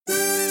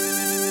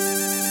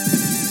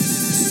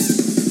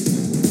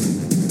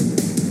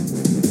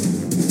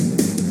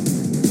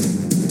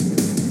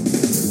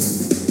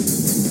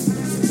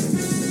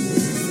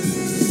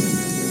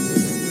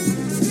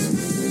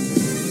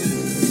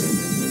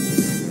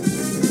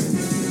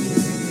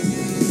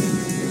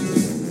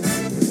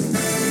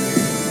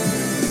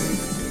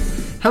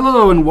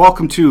Hello and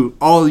welcome to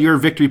All Your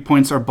Victory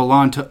Points Are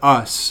Belong to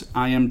Us.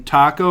 I am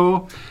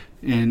Taco,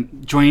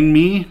 and join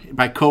me,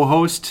 my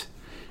co-host,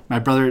 my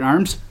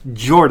brother-in-arms,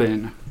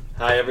 Jordan.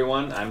 Hi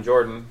everyone, I'm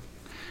Jordan.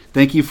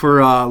 Thank you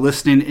for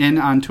listening in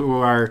onto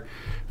our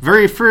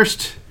very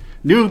first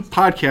new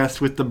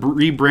podcast with the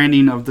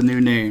rebranding of the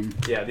new name.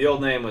 Yeah, the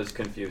old name was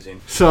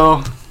confusing.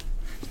 So,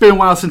 it's been a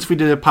while since we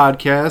did a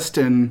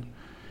podcast, and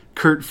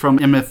Kurt from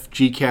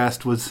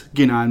MFGcast was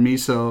getting on me,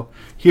 so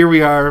here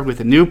we are with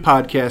a new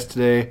podcast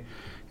today,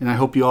 and I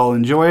hope you all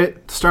enjoy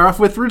it. To start off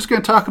with, we're just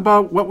going to talk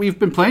about what we've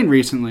been playing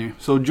recently.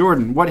 So,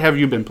 Jordan, what have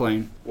you been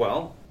playing?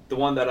 Well, the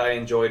one that I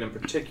enjoyed in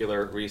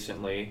particular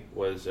recently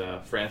was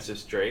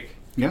Francis Drake.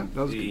 Yeah,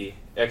 that was the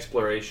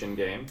exploration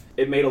game.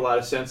 It made a lot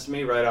of sense to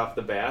me right off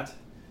the bat.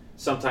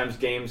 Sometimes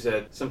games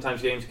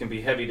can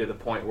be heavy to the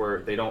point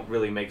where they don't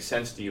really make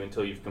sense to you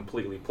until you've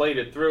completely played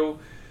it through.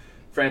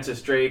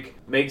 Francis Drake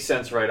makes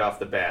sense right off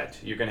the bat.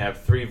 You're going to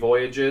have 3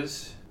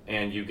 voyages,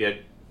 and you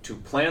get to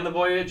plan the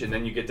voyage, and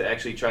then you get to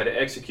actually try to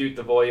execute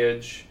the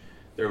voyage.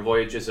 There are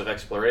voyages of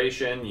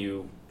exploration.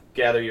 You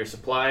gather your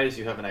supplies.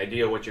 You have an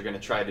idea what you're going to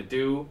try to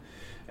do.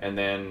 And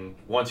then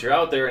once you're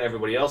out there and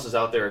everybody else is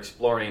out there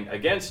exploring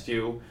against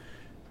you,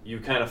 you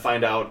kind of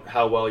find out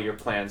how well your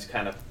plans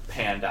kind of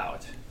panned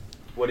out.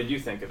 What did you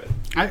think of it?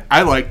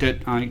 I liked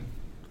it.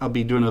 I'll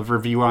be doing a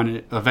review on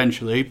it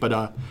eventually,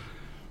 but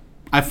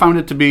I found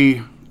it to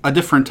be a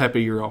different type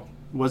of Euro.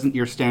 It wasn't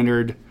your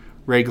standard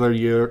regular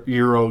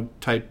Euro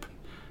type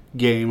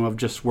game of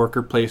just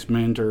worker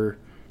placement or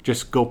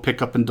just go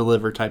pick up and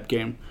deliver type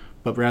game,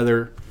 but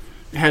rather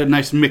it had a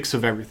nice mix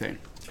of everything.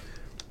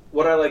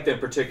 What I liked in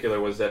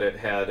particular was that it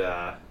had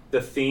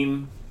the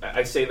theme.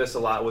 I say this a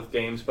lot with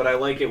games, but I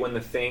like it when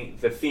the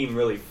theme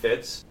really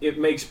fits. It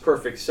makes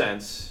perfect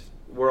sense.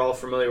 We're all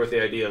familiar with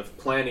the idea of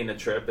planning a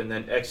trip and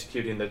then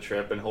executing the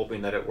trip and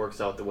hoping that it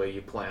works out the way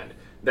you planned.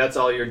 That's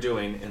all you're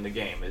doing in the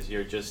game, is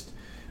you're just,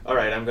 all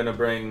right, I'm going to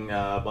bring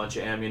a bunch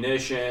of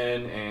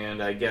ammunition,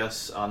 and I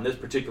guess on this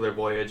particular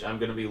voyage, I'm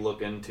going to be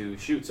looking to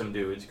shoot some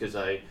dudes because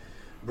I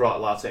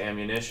brought lots of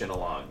ammunition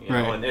along. You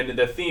know? Right. And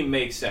the theme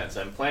makes sense.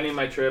 I'm planning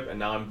my trip, and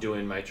now I'm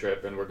doing my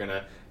trip, and we're going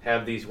to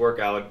have these work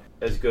out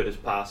as good as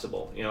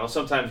possible. You know,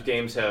 sometimes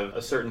games have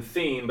a certain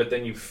theme, but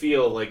then you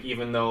feel like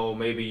even though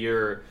maybe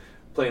you're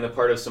playing the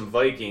part of some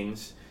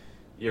Vikings,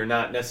 you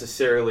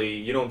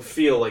don't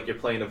feel like you're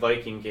playing a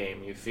Viking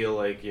game. You feel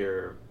like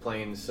you're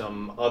playing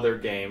some other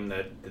game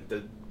that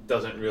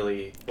doesn't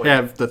really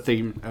have the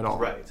theme at all.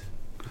 Right.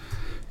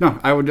 No,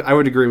 I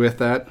would agree with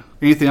that.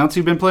 Anything else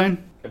you've been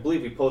playing? I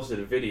believe we posted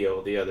a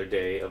video the other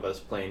day of us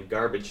playing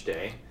Garbage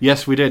Day.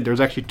 Yes, we did.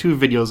 There's actually 2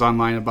 videos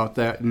online about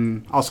that,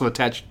 and also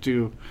attached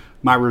to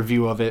my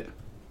review of it.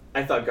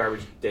 I thought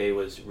Garbage Day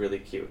was really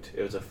cute.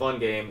 It was a fun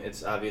game.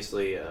 It's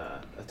obviously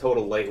a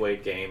total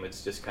lightweight game.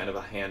 It's just kind of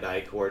a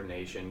hand-eye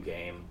coordination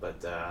game, but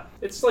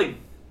it's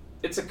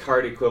a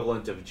card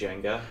equivalent of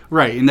Jenga.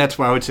 Right, and that's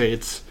why I would say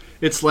it's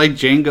like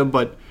Jenga,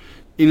 but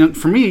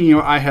for me,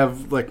 I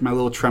have like my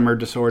little tremor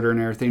disorder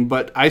and everything,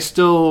 but I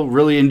still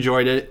really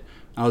enjoyed it.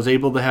 I was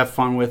able to have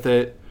fun with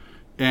it,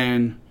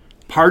 and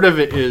part of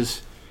it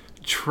is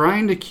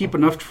trying to keep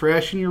enough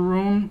trash in your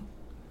room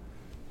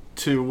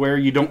to where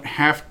you don't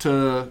have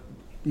to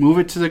move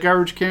it to the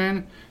garbage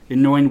can,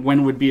 and knowing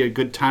when would be a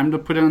good time to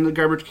put it in the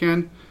garbage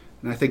can.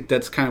 And I think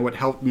that's kind of what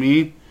helped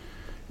me.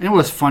 And it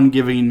was fun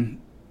giving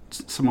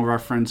some of our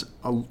friends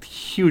a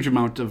huge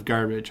amount of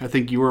garbage. I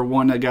think you were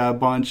one that got a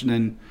bunch, and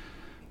then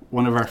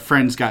one of our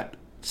friends got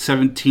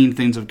 17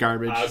 things of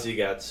garbage. Ozzy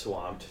got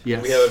swamped.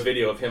 Yes. We have a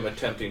video of him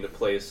attempting to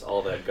place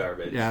all that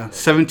garbage. Yeah,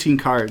 17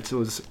 cards. It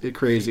was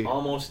crazy. He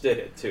almost did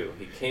it, too.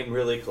 He came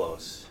really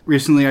close.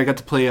 Recently, I got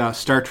to play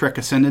Star Trek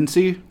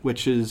Ascendancy,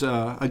 which is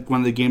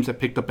one of the games I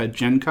picked up at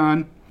Gen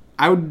Con.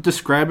 I would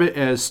describe it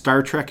as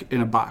Star Trek in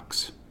a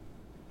box.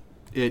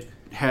 It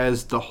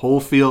has the whole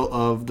feel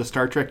of the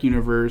Star Trek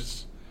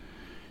universe.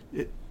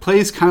 It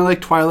plays kind of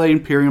like Twilight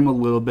Imperium a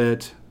little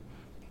bit.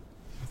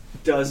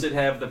 Does it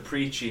have the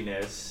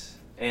preachiness?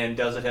 And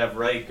does it have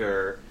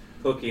Riker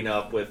hooking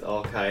up with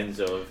all kinds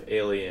of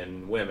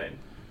alien women?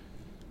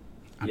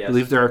 I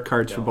believe there are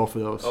cards for both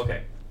of those.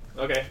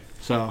 Okay.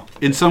 So,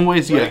 in some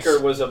ways, yes.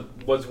 Riker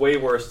was way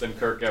worse than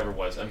Kirk ever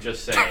was. I'm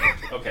just saying.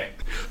 Okay.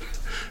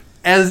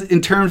 As in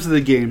terms of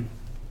the game,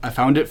 I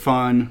found it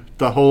fun.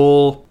 The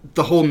whole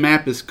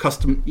map is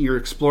custom. You're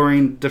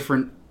exploring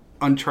different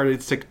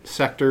uncharted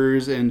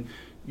sectors, and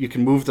you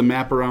can move the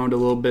map around a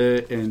little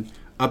bit and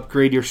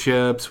upgrade your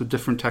ships with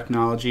different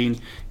technology.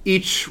 And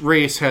each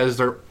race has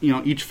their,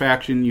 each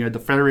faction. You had the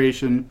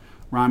Federation,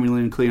 Romulan,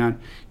 and Klingon.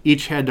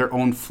 Each had their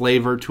own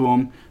flavor to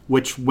them,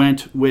 which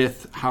went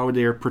with how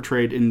they're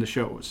portrayed in the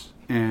shows.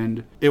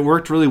 And it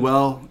worked really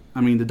well.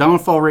 I mean, the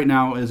downfall right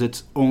now is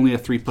it's only a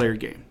 3-player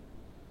game.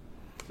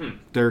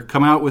 They're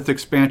coming out with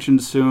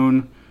expansions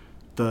soon.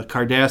 The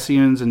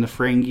Cardassians and the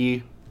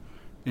Ferengi.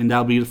 And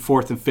that'll be the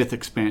 4th and 5th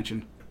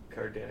expansion.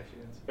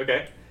 Cardassians.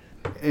 Okay.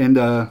 And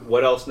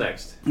what else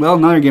next? Well,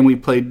 another game we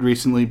played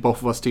recently,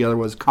 both of us together,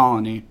 was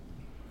Colony.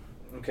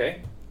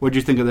 Okay. What did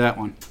you think of that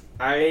one?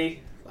 I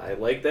I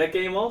like that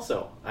game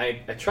also. I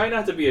try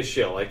not to be a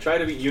shill. I try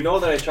to be. You know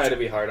that I try to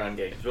be hard on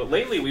games. But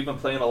lately we've been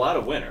playing a lot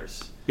of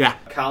winners. Yeah.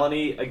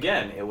 Colony,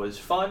 again, it was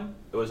fun.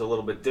 It was a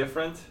little bit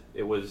different.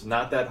 It was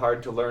not that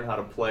hard to learn how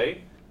to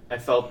play. I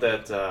felt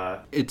that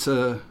it's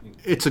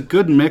a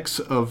good mix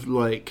of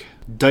like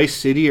Dice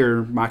City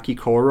or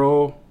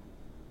Makikoro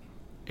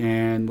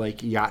and like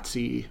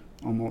Yahtzee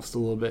almost a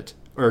little bit,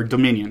 or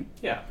Dominion.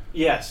 Yeah.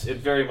 Yes, it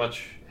very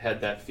much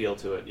had that feel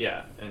to it.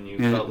 Yeah, and you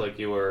felt like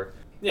you were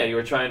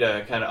trying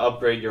to kind of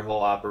upgrade your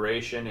whole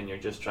operation, and you're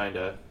just trying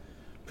to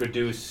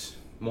produce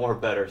more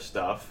better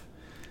stuff.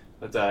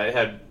 But it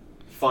had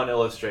fun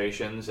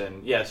illustrations,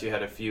 and yes, you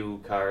had a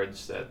few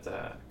cards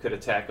that could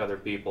attack other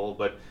people,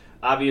 but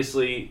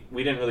obviously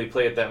we didn't really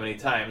play it that many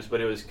times, but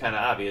it was kind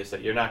of obvious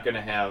that you're not going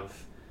to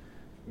have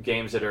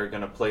games that are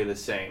going to play the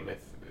same.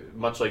 If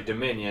much like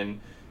Dominion,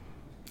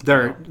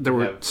 there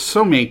were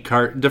so many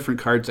different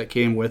cards that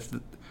came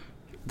with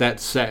that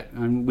set. I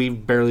mean,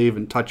 we've barely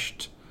even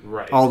touched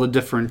all the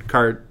different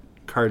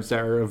cards that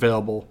are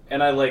available.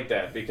 And I like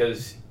that,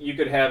 because you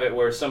could have it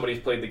where somebody's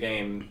played the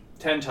game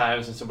 10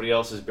 times and somebody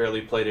else has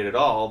barely played it at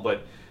all,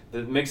 but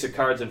the mix of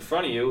cards in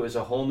front of you is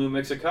a whole new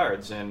mix of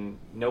cards, and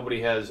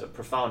nobody has a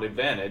profound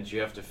advantage.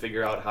 You have to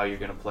figure out how you're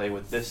going to play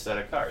with this set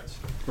of cards.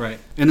 Right.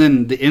 And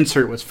then the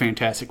insert was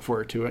fantastic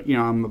for it, too. You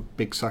know, I'm a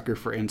big sucker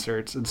for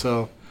inserts. And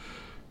so,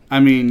 I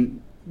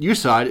mean, you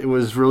saw it. It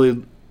was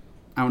really,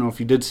 I don't know if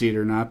you did see it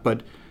or not,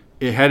 but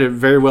it had it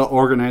very well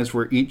organized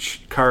where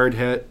each card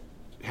had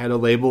a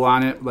label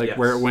on it, like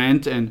where it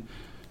went, and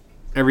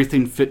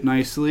everything fit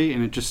nicely,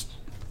 and it just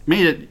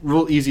made it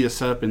real easy to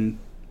set up and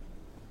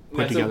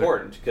put together. That's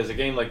important, because a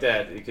game like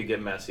that, it could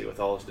get messy with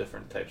all those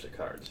different types of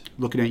cards.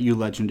 Looking at you,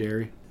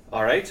 Legendary.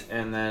 All right,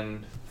 and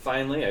then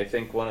finally, I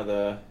think one of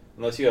the,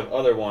 unless you have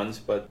other ones,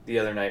 but the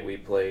other night we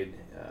played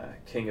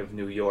King of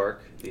New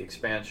York, the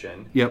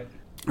expansion. Yep.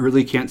 I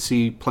really can't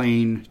see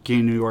playing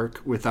King of New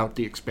York without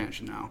the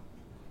expansion now.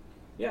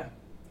 Yeah.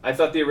 I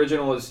thought the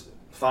original was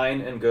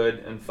fine and good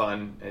and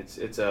fun.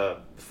 It's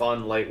a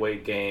fun,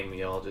 lightweight game.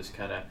 You all just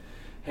kind of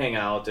hang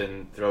out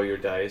and throw your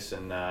dice,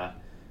 and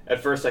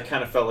at first, I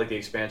kind of felt like the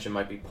expansion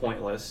might be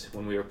pointless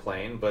when we were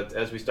playing, but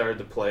as we started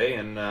to play,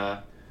 and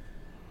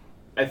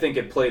I think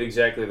it played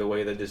exactly the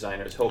way the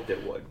designers hoped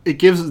it would. It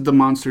gives the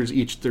monsters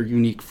each their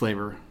unique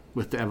flavor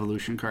with the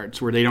evolution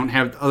cards, where they don't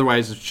have,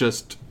 otherwise it's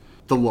just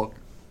the look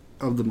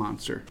of the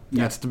monster.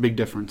 Yeah. That's the big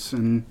difference,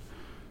 and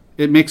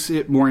it makes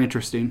it more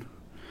interesting.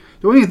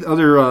 The only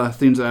other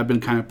things that I've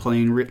been kind of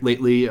playing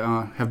lately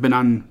have been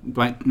on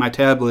my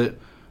tablet.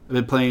 I've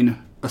been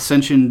playing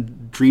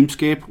Ascension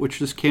Dreamscape, which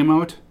just came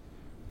out.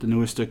 The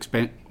newest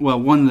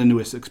one of the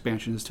newest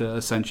expansions to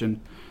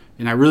Ascension,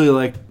 and I really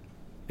like.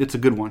 It's a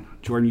good one,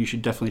 Jordan. You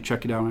should definitely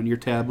check it out on your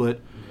tablet.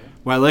 Yeah.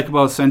 What I like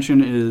about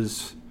Ascension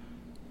is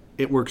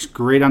it works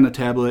great on the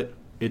tablet.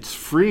 It's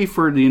free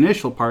for the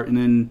initial part, and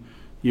then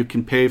you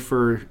can pay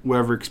for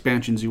whatever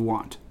expansions you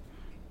want.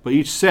 But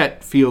each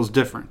set feels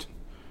different,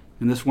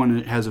 and this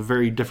one has a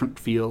very different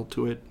feel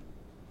to it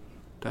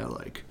that I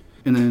like.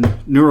 And then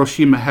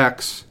Neuroshima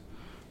Hex,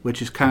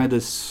 which is kind of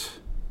this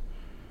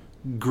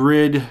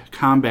grid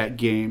combat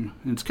game,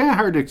 and it's kind of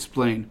hard to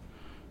explain,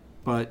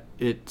 but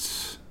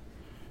it's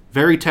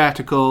very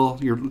tactical.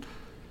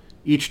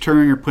 Each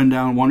turn you're putting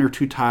down one or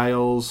two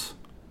tiles,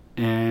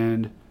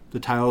 and the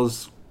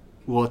tiles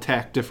will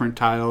attack different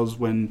tiles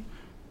when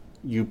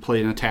you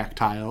play an attack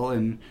tile,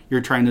 and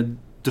you're trying to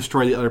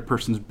destroy the other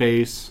person's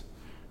base,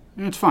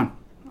 and it's fun.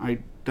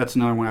 That's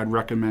another one I'd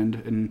recommend,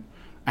 and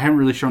I haven't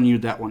really shown you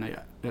that one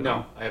yet.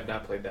 No, I have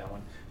not played that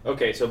one.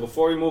 Okay, so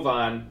before we move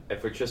on,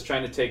 if we're just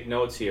trying to take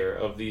notes here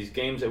of these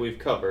games that we've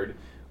covered,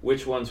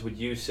 which ones would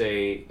you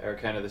say are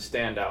kind of the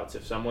standouts?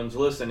 If someone's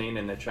listening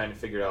and they're trying to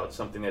figure out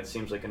something that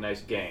seems like a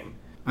nice game.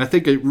 I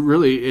think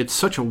it's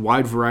such a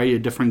wide variety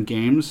of different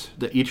games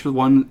that each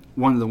one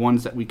of the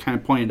ones that we kind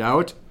of pointed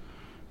out,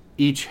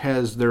 each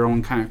has their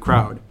own kind of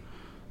crowd.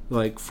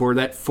 Like for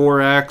that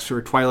 4X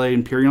or Twilight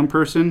Imperium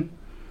person,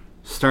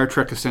 Star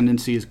Trek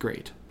Ascendancy is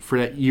great. For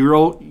that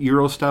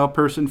Euro style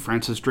person,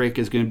 Francis Drake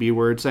is going to be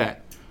where it's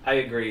at. I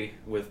agree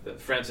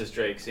with Francis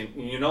Drake.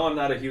 You know I'm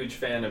not a huge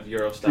fan of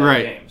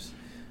Euro-style games.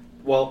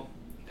 Well,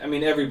 I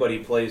mean, everybody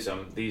plays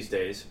them these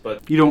days,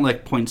 but... You don't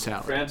like point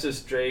salad.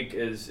 Francis Drake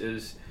is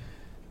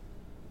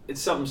it's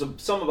something.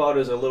 Some about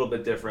it is a little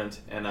bit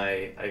different, and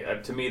I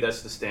to me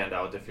that's the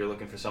standout. If you're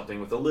looking for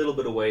something with a little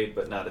bit of weight,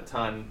 but not a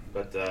ton,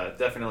 but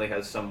definitely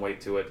has some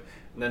weight to it.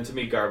 And then to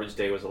me, Garbage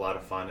Day was a lot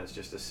of fun. It's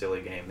just a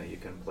silly game that you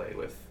can play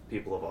with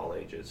people of all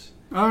ages.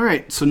 All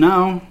right, so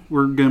now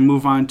we're going to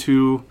move on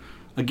to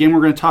a game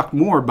we're going to talk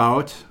more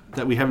about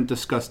that we haven't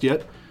discussed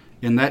yet,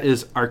 and that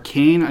is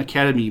Arcane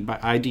Academy by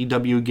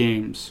IDW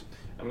Games.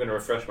 I'm going to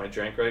refresh my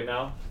drink right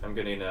now. I'm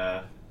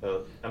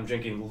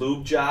drinking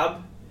Lube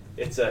Job.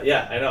 It's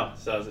yeah, I know.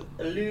 So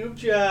a Lube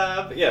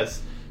Job.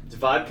 Yes, it's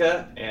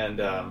vodka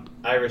and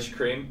Irish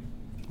cream.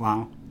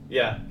 Wow.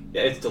 Yeah,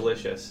 it's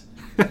delicious.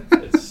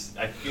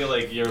 I feel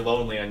like you're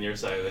lonely on your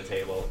side of the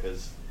table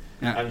because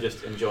Yeah. I'm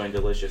just enjoying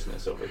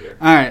deliciousness over here.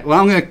 All right. Well,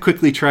 I'm going to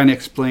quickly try and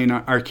explain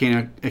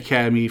Arcana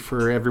Academy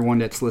for everyone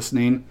that's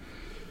listening.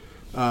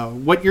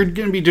 What you're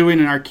going to be doing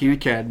in Arcana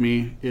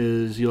Academy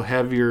is you'll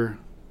have your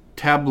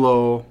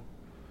tableau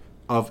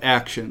of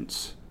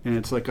actions, and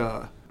it's like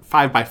a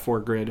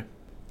 5x4 grid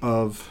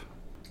of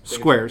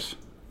squares.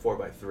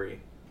 4x3.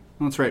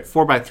 That's right,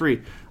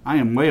 4x3. I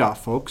am way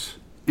off, folks.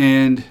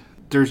 And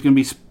there's going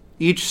to be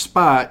each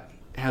spot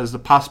has the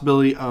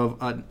possibility of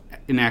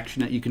an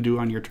action that you can do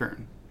on your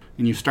turn.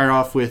 And you start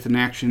off with an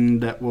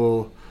action that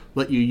will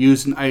let you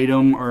use an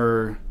item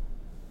or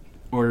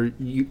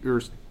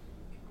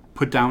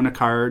put down a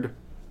card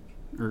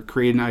or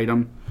create an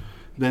item.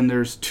 Then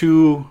there's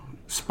 2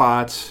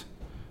 spots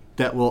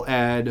that will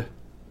add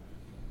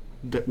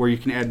where you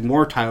can add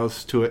more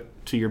tiles to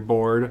your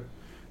board.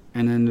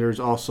 And then there's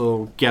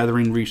also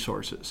gathering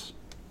resources.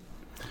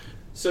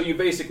 So you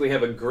basically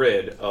have a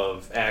grid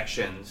of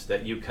actions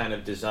that you kind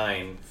of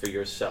design for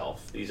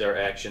yourself. These are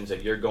actions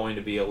that you're going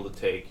to be able to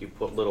take. You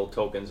put little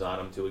tokens on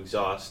them to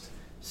exhaust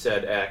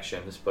said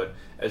actions. But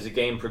as the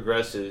game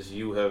progresses,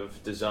 you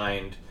have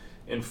designed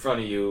in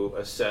front of you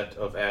a set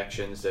of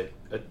actions, a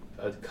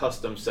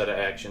custom set of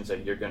actions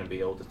that you're going to be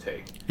able to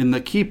take. And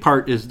the key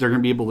part is they're going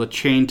to be able to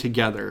chain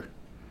together.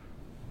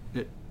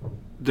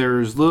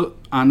 There's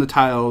on the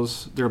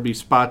tiles, there'll be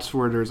spots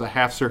where there's a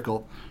half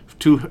circle. If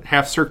 2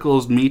 half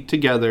circles meet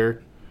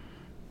together,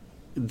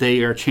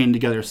 they are chained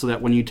together so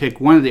that when you take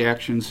one of the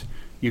actions,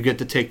 you get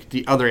to take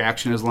the other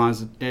action as long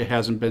as it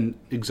hasn't been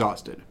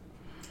exhausted.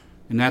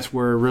 And that's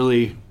where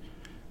really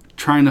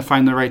trying to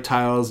find the right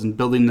tiles and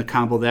building the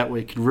combo that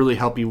way can really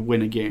help you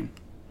win a game.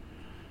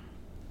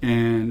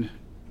 And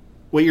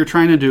what you're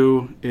trying to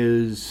do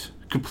is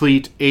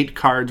complete 8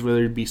 cards,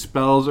 whether it be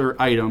spells or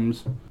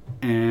items,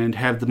 and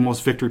have the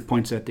most victory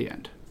points at the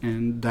end.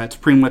 And that's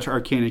pretty much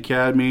Arcane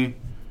Academy.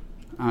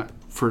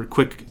 For a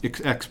quick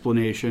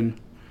explanation,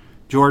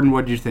 Jordan,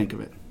 what did you think of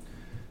it?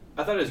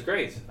 I thought it was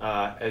great.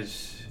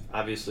 As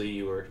obviously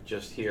you were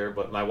just here,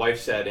 but my wife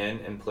sat in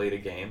and played a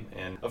game,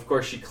 and of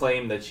course she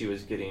claimed that she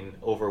was getting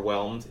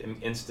overwhelmed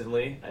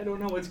instantly. I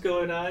don't know what's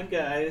going on,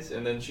 guys.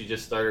 And then she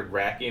just started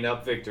racking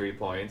up victory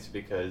points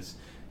because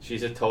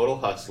she's a total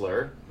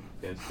hustler.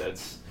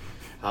 That's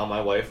how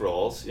my wife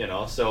rolls,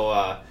 So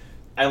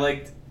I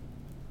liked.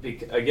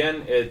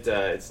 Again,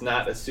 it's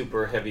not a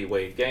super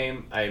heavyweight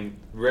game. I'm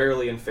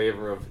rarely in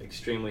favor of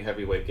extremely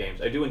heavyweight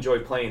games. I do enjoy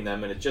playing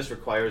them, and it just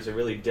requires a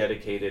really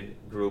dedicated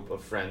group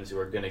of friends who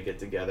are going to get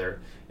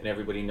together, and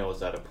everybody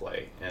knows how to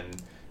play.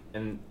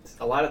 And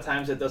a lot of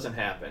times it doesn't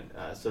happen.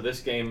 So this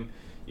game,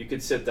 you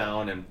could sit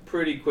down, and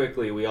pretty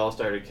quickly we all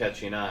started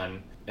catching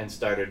on and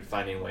started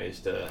finding ways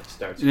to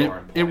start scoring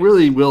points. It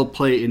really will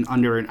play in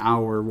under an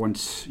hour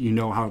once you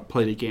know how to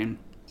play the game.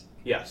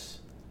 Yes.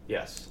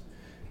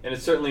 And it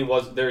certainly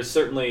was. There's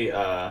certainly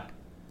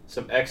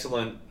some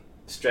excellent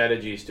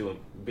strategies to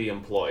be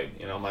employed.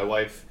 My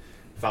wife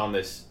found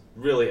this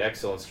really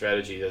excellent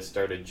strategy that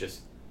started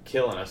just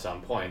killing us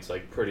on points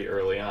pretty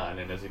early on,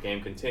 and as the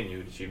game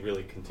continued, she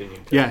really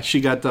continued to. Yeah,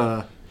 she had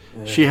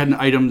an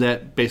item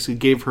that basically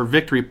gave her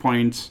victory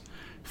points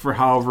for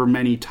however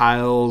many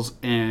tiles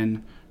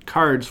and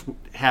cards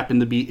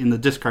happened to be in the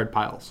discard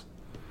piles.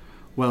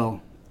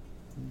 Well,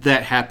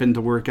 that happened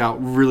to work out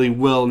really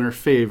well in her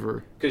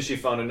favor. Because she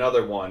found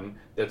another one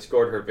that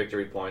scored her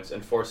victory points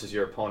and forces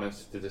your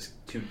opponents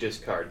to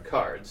discard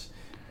cards.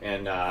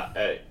 And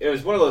it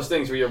was one of those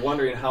things where you're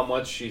wondering how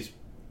much she's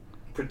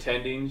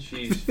pretending,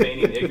 she's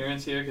feigning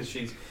ignorance here, because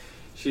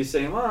she's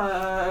saying,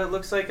 well, it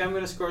looks like I'm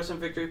going to score some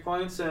victory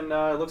points, and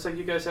it looks like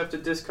you guys have to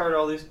discard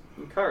all these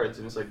cards.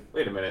 And it's like,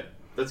 wait a minute,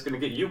 that's going to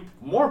get you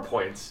more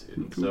points.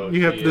 And so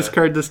you have to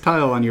discard this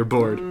tile on your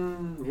board.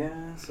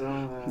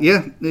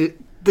 Yeah.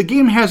 The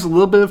game has a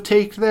little bit of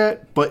take to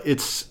that, but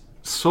it's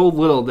so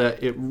little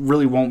that it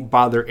really won't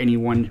bother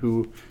anyone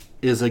who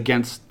is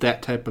against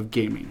that type of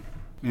gaming.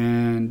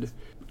 And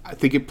I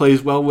think it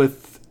plays well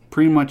with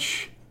pretty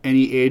much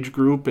any age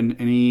group and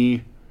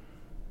any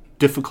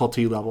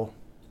difficulty level.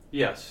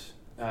 Yes.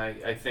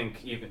 I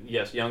think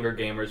younger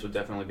gamers would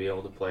definitely be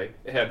able to play.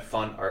 It had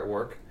fun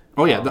artwork.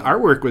 Oh yeah, the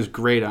artwork was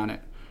great on it.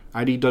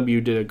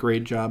 IDW did a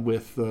great job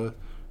with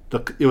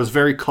it was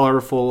very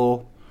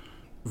colorful.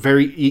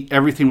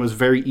 Everything was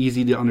very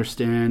easy to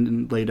understand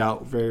and laid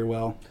out very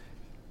well.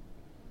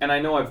 And I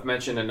know I've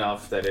mentioned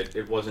enough that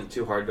it wasn't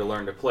too hard to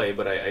learn to play,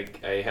 but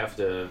I have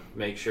to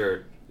make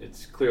sure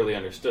it's clearly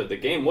understood. The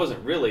game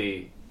wasn't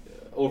really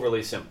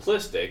overly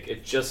simplistic.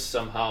 It just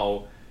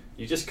somehow,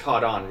 you just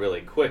caught on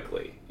really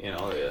quickly.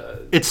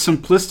 It's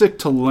simplistic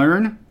to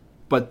learn,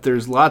 but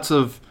there's lots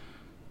of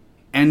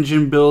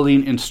engine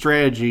building and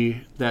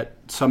strategy that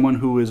someone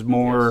who is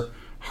more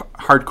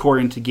hardcore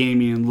into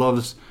gaming and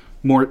loves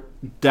more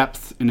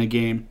depth in a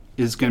game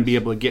is going to be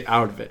able to get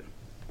out of it.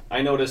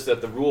 I noticed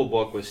that the rule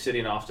book was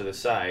sitting off to the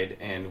side,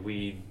 and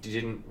we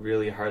didn't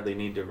really hardly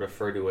need to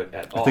refer to it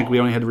at all. I think we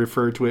only had to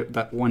refer to it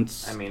that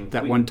once.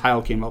 One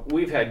tile came up.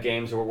 We've had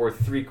games where we're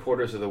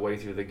 3/4 of the way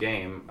through the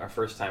game, our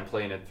first time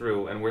playing it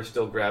through, and we're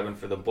still grabbing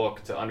for the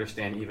book to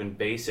understand even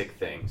basic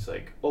things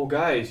like, oh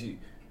guys,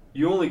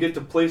 you only get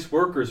to place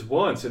workers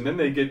once, and then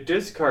they get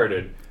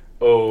discarded.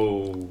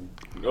 Oh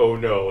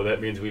no,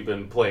 that means we've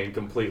been playing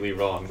completely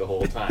wrong the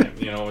whole time.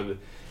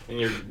 And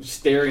you're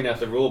staring at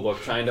the rule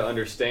book trying to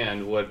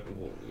understand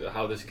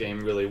how this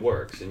game really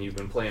works, and you've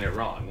been playing it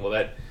wrong. Well,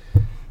 that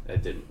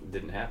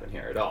didn't happen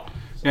here at all.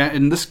 So. Yeah,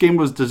 and this game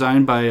was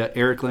designed by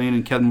Eric Lane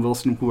and Kevin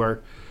Wilson, who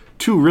are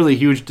two really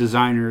huge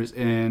designers,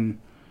 and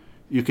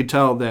you could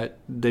tell that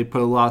they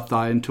put a lot of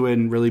thought into it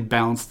and really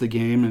balanced the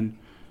game. And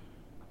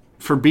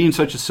for being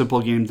such a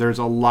simple game, there's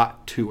a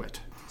lot to it.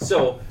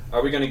 So,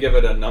 are we going to give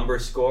it a number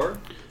score?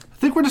 I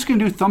think we're just going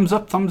to do thumbs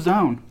up, thumbs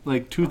down.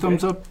 Like two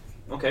thumbs up.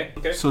 Okay.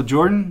 So,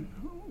 Jordan,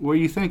 what are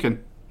you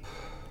thinking?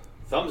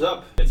 Thumbs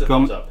up. It's a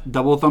thumbs up.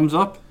 Double thumbs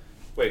up?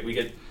 Wait, we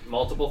get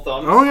multiple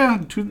thumbs? Oh,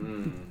 yeah.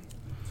 Two.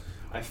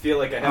 I feel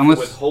like I have to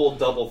withhold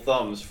double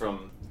thumbs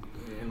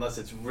unless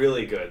it's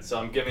really good. So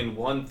I'm giving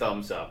one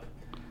thumbs up.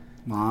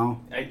 Wow.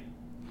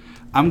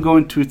 I'm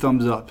going 2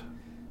 thumbs up.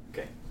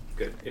 Okay,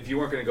 good. If you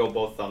weren't going to go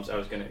both thumbs,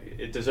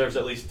 it deserves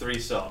at least 3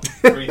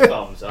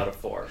 thumbs out of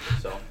 4.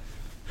 So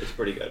it's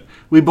pretty good.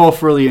 We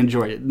both really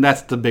enjoyed it, and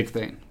that's the big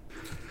thing.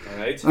 All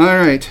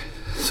right.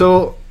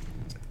 So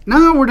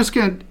now we're just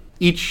going to,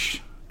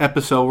 each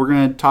episode, we're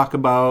going to talk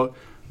about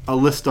a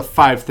list of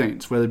 5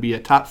 things, whether it be a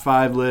top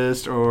 5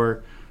 list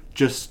or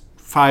just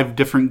 5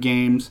 different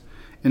games.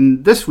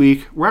 And this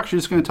week, we're actually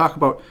just going to talk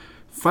about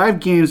 5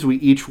 games we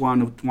each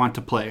want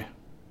to play.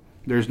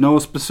 There's no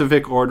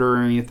specific order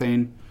or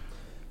anything.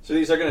 So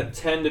these are going to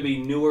tend to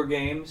be newer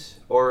games,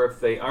 or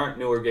if they aren't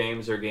newer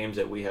games, they're games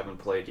that we haven't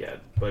played yet.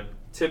 But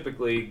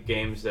typically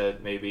games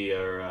that maybe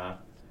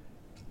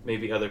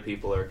other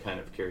people are kind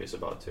of curious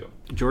about too.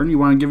 Jordan, you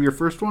want to give your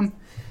first one?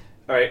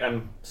 All right,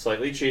 I'm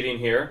slightly cheating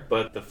here,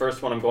 but the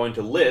first one I'm going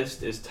to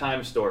list is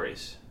Time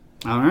Stories.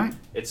 All right.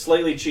 It's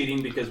slightly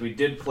cheating because we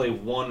did play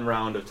 1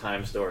 round of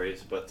Time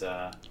Stories, but...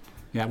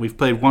 yeah, we've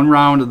played 1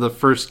 round of the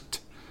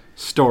first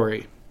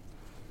story.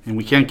 And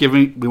we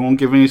won't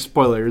give any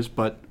spoilers,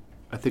 but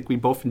I think we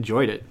both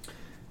enjoyed it.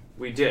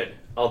 We did,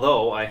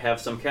 although I have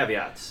some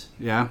caveats.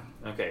 Yeah?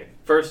 Okay,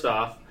 first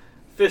off,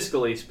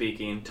 fiscally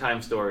speaking,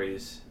 Time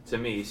Stories, to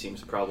me,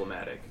 seems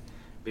problematic.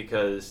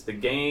 Because the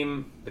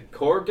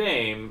core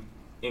game,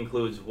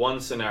 includes 1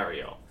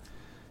 scenario.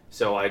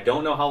 So I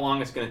don't know how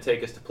long it's going to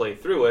take us to play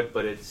through it,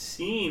 but it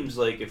seems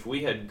like if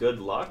we had good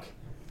luck,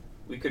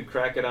 we could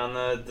crack it on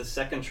the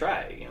second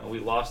try. We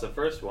lost the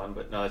first one,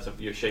 but no,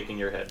 you're shaking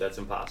your head. That's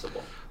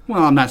impossible.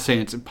 Well, I'm not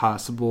saying it's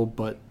impossible,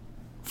 but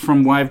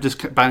from what I've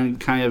just been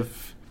kind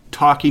of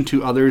talking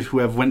to others who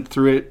have went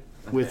through it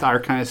with our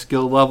kind of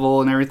skill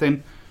level and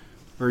everything,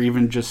 or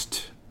even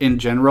just in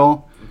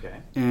general,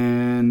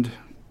 and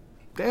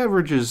the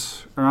average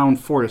is around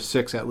 4 to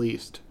 6 at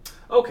least.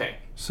 Okay.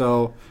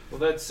 So... well,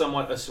 that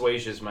somewhat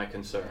assuages my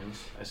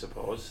concerns, I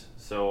suppose.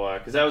 So,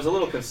 because I was a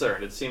little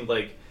concerned. It seemed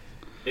like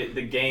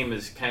the game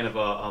is kind of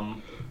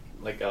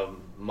a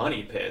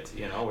money pit,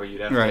 where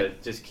you'd have to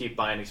just keep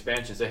buying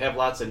expansions. They have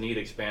lots of neat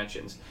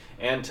expansions.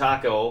 And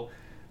Taco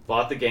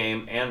bought the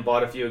game and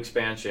bought a few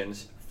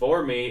expansions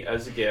for me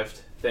as a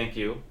gift. Thank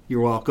you.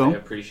 You're welcome. I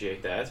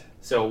appreciate that.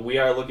 So we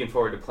are looking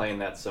forward to playing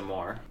that some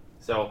more.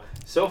 So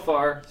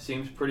far,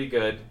 seems pretty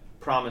good,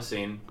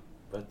 promising,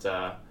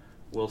 but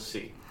we'll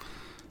see.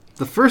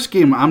 The first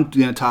game I'm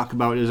going to talk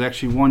about is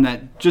actually one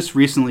that just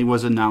recently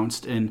was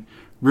announced and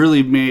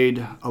really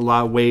made a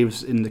lot of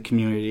waves in the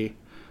community,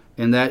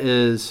 and that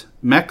is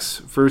Mechs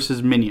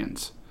vs.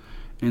 Minions.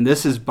 And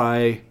this is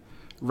by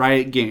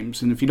Riot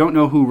Games. And if you don't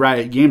know who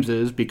Riot Games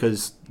is,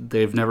 because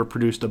they've never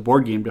produced a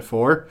board game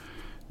before,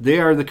 they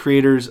are the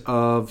creators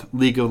of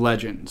League of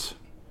Legends,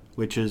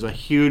 which is a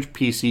huge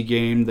PC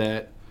game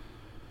that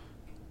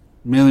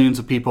millions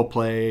of people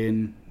play,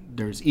 and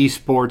there's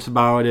esports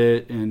about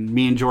it, and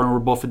me and Jordan were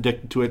both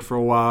addicted to it for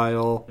a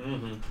while.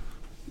 Mm-hmm.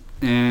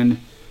 And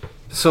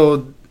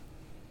so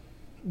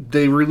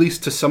they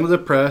released to some of the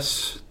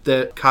press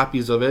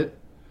copies of it,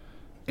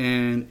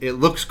 and it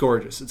looks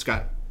gorgeous. It's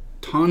got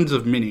tons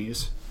of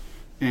minis,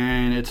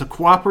 and it's a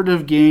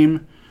cooperative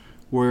game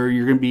where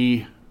you're going to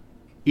be,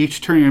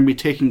 each turn you're going to be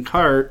taking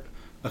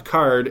a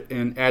card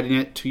and adding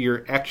it to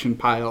your action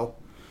pile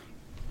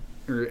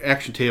or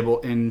action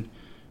table, and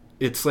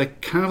it's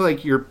kind of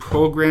like you're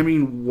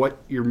programming what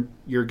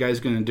your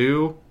guy's going to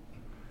do.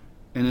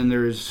 And then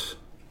there's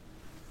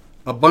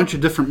a bunch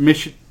of different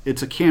missions.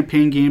 It's a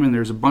campaign game, and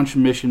there's a bunch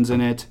of missions in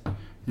it. And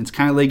it's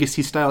kind of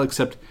Legacy style,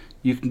 except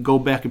you can go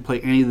back and play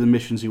any of the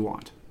missions you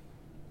want.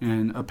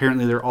 And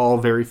apparently they're all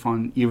very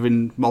fun,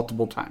 even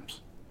multiple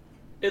times.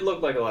 It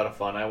looked like a lot of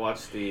fun. I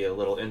watched the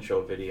little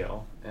intro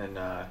video, and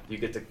you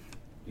get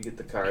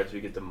the cards,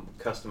 you get to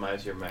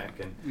customize your mech,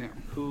 and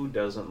who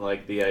doesn't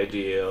like the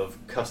idea of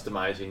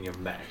customizing your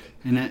mech?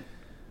 And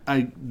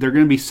they're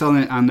going to be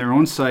selling it on their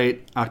own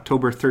site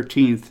October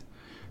 13th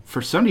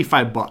for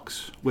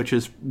 $75, which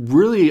is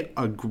really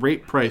a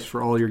great price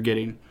for all you're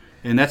getting.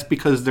 And that's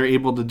because they're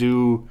able to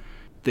do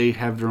they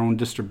have their own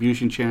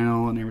distribution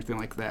channel and everything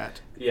like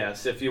that.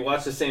 Yes, if you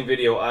watch the same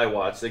video I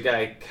watched, the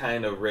guy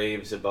kind of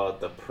raves about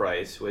the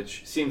price,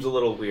 which seems a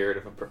little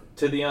weird.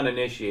 To the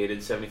uninitiated,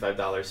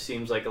 $75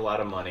 seems like a lot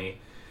of money.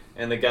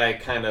 And the guy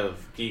kind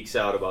of geeks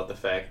out about the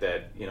fact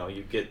that,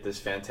 you get this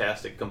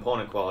fantastic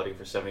component quality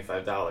for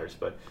 $75,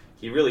 but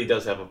he really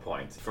does have a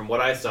point. From what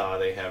I saw,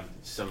 they have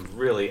some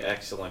really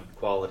excellent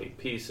quality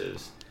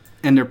pieces.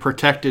 And they're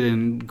protected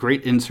in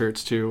great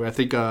inserts, too. I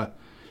think I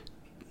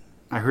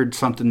heard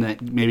something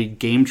that maybe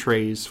Game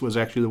Trays was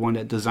actually the one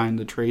that designed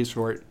the trays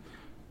for it.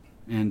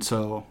 And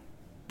so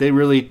they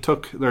really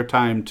took their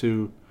time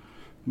to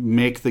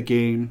make the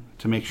game,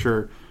 to make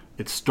sure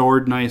it's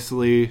stored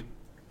nicely.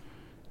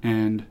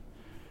 And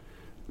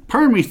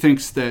part of me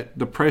thinks that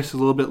the price is a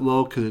little bit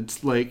low because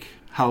it's like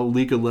how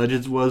League of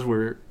Legends was,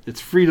 where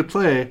it's free to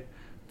play,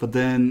 but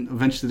then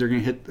eventually they're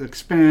going to hit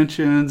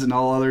expansions and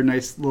all other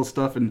nice little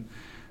stuff, and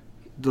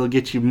they'll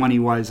get you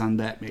money-wise on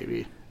that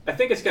maybe. I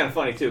think it's kind of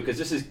funny, too, because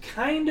this is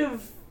kind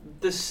of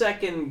the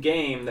second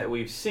game that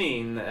we've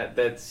seen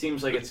that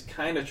seems like it's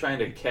kind of trying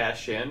to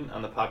cash in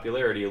on the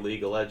popularity of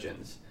League of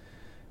Legends.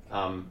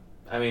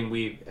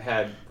 We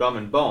had Rum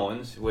and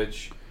Bones,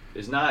 which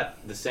is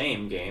not the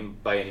same game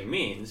by any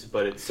means,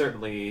 but it's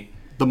certainly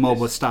the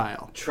MOBA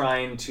style,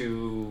 trying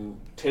to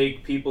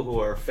take people who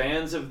are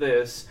fans of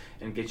this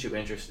and get you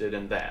interested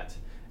in that.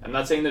 I'm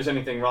not saying there's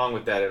anything wrong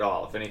with that at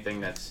all. If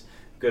anything, that's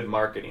good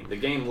marketing. The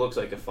game looks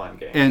like a fun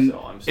game.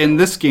 And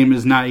this game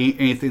is not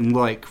anything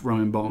like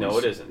Rum and Bones. No,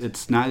 it isn't.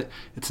 It's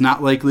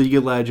not like League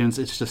of Legends.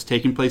 It's just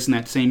taking place in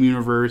that same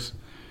universe,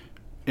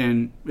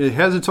 and it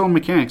has its own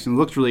mechanics and it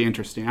looks really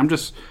interesting.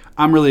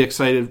 I'm really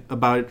excited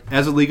about it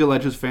as a League of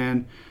Legends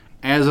fan,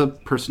 as a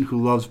person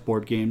who loves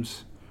board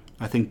games.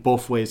 I think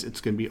both ways it's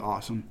going to be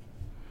awesome.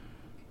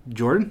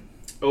 Jordan?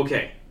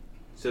 Okay.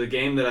 So the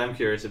game that I'm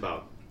curious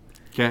about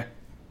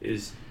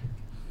is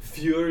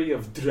Fury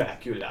of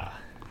Dracula.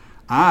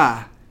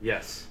 Ah.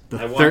 Yes.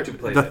 I want to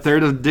play the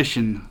third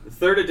edition. The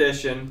third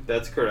edition,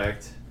 that's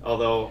correct.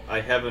 Although I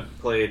haven't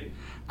played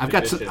I've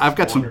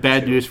got some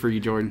bad news for you,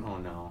 Jordan. Oh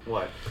no.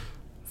 What?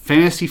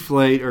 Fantasy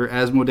Flight, or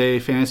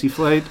Asmodee Fantasy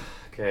Flight,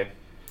 okay,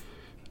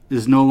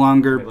 is no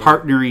longer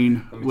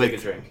partnering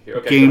with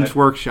Games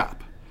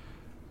Workshop,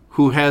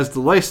 who has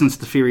the license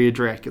to Fury of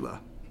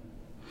Dracula.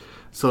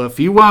 So if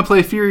you want to play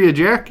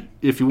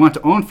if you want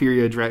to own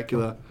Fury of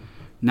Dracula,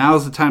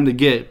 now's the time to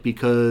get it,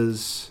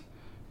 because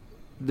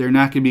they're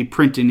not going to be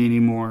printing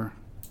anymore.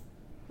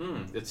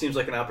 It seems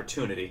like an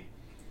opportunity.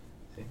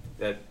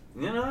 That,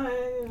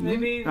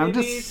 maybe 10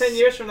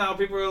 years from now,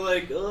 people are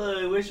like,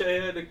 oh, I wish I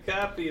had a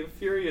copy of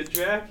Fury of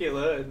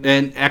Dracula.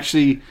 And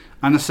actually,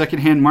 on the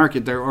secondhand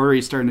market, they're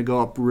already starting to go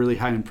up really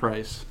high in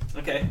price.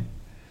 Okay.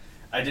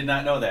 I did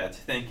not know that.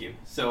 Thank you.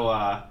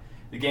 So,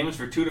 the game is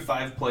for 2 to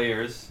 5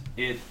 players.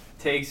 It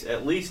takes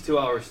at least 2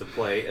 hours to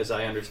play, as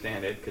I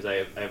understand it, because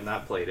I have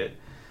not played it.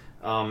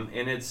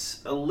 And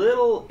it's a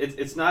little...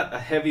 It's not a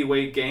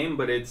heavyweight game,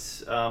 but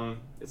it's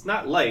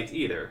not light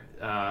either.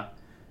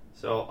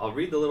 So I'll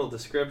read the little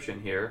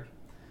description here.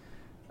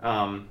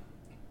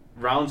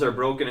 Rounds are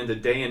broken into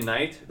day and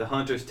night. The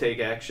hunters take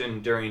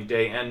action during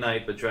day and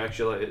night, but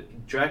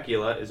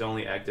Dracula is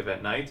only active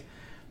at night.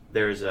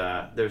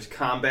 There's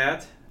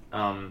combat.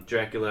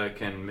 Dracula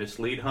can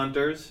mislead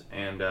hunters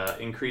and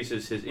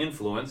increases his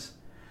influence.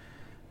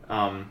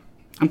 I'm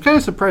kind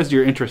of surprised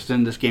you're interested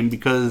in this game,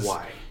 because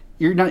why?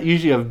 You're not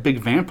usually a big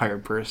vampire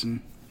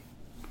person.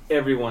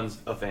 Everyone's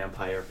a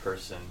vampire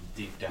person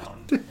deep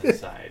down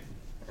inside.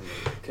 I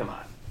mean, come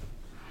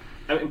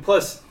on.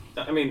 Plus,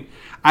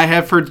 I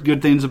have heard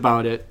good things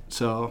about it,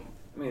 so...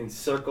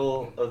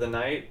 Circle of the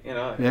Night,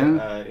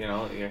 Yeah.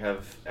 You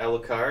have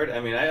Alucard. I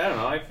don't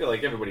know. I feel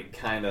like everybody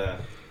kind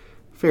of...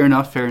 Fair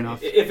enough.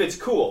 If it's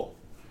cool.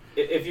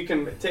 If you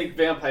can take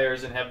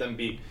vampires and have them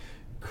be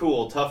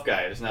cool, tough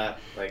guys, not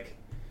like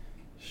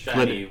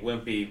shiny,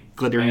 wimpy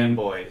glittering man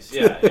boys.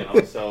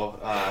 Yeah, so...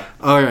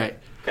 All right.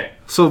 Okay.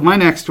 So my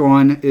next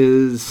one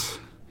is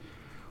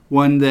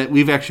one that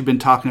we've actually been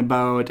talking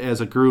about as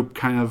a group,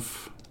 kind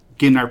of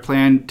getting our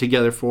plan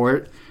together for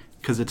it,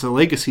 because it's a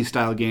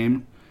legacy-style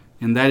game,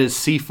 and that is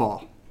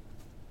Seafall.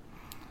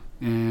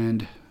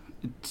 And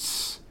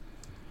it's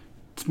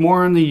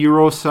more on the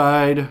Euro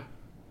side,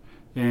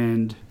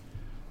 and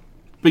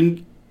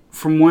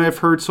from what I've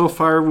heard so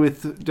far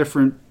with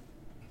different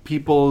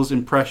people's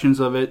impressions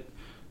of it,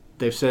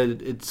 they've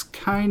said it's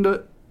kind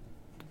of...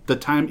 The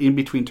time in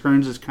between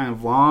turns is kind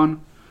of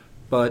long,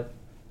 but...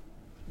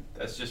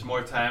 That's just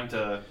more time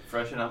to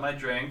freshen up my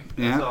drink.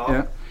 That's all.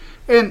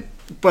 Yeah.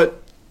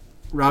 But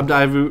Rob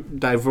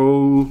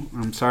Divo,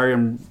 I'm sorry,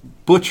 I'm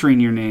butchering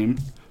your name,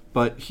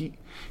 but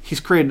he's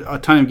created a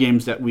ton of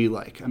games that we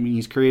like.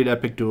 He's created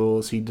Epic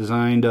Duels. He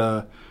designed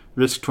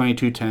Risk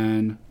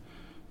 2210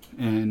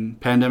 and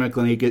Pandemic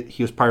Legacy.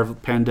 He was part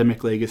of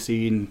Pandemic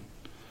Legacy, and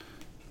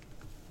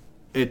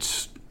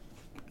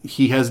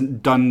he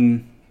hasn't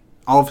done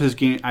all of his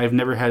games. I've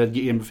never had a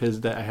game of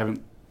his that I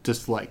haven't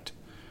disliked.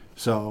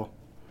 So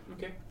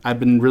okay. I've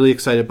been really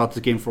excited about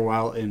this game for a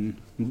while,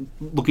 and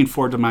looking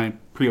forward to my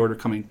pre-order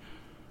coming.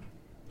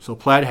 So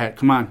Plaid Hat,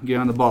 come on, get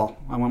on the ball.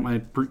 I want my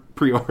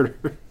pre-order.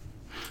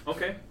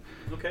 Okay.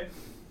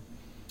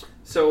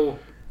 So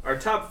our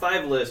top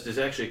 5 list is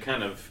actually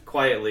kind of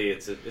quietly,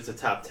 it's a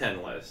top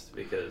 10 list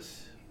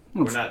because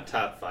we're not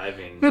top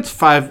 5ing. It's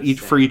 5 each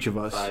for each of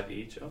us. 5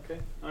 each. Okay.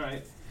 All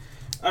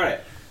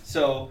right.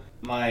 So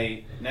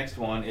my next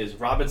one is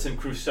Robinson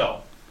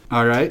Crusoe.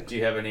 All right. Do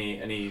you have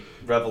any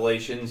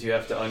revelations you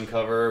have to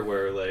uncover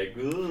where like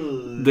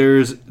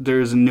there's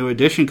a new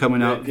edition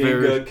coming out? That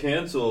game got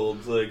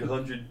canceled like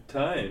 100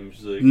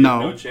 times. Like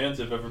no chance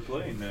of ever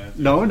playing that.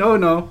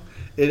 No.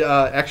 It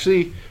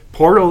actually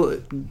Portal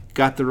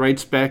got the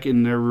rights back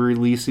and they're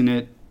releasing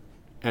it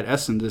at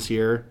Essen this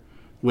year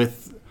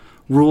with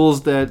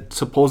rules that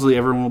supposedly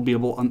everyone will be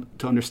able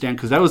to understand,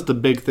 because that was the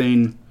big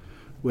thing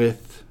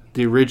with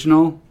the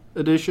original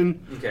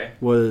edition. Okay.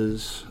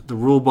 Was the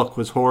rule book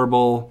was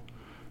horrible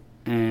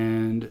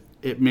and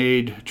it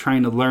made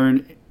trying to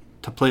learn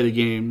to play the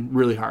game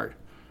really hard.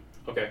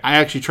 Okay. I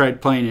actually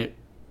tried playing it.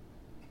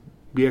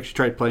 We actually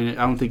tried playing it.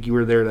 I don't think you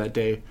were there that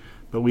day,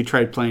 but we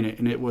tried playing it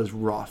and it was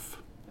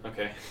rough.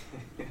 Okay.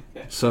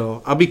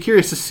 So I'll be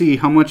curious to see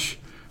how much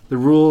the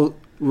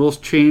rules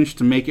change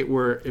to make it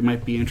where it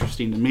might be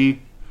interesting to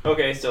me.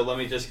 Okay, so let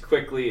me just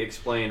quickly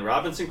explain.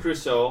 Robinson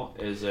Crusoe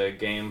is a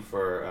game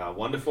for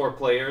 1 to 4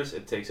 players.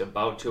 It takes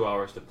about 2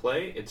 hours to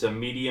play. It's a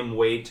medium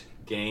weight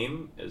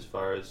game as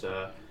far as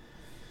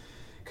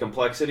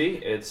complexity.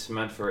 It's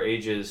meant for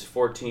ages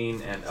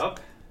 14 and up.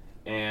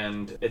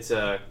 And it's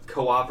a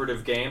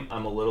cooperative game.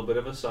 I'm a little bit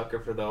of a sucker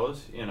for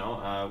those,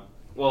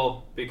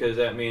 well, because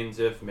that means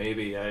if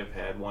maybe I've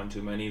had one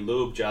too many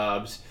lube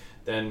jobs,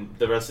 then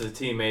the rest of the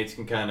teammates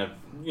can kind of,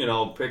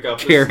 pick up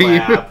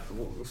the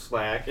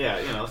slack.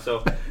 Yeah,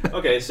 So,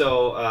 okay,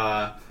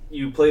 so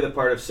you play the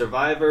part of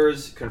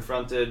survivors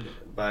confronted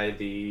by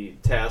the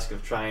task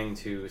of trying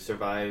to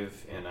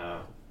survive in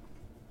a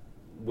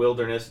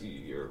wilderness.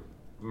 You're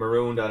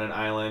marooned on an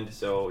island,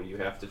 so you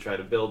have to try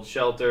to build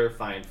shelter,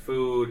 find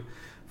food,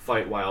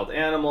 fight wild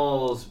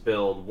animals,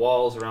 build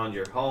walls around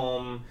your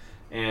home,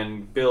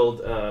 and build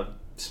a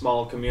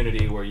small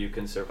community where you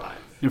can survive.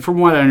 And from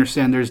what I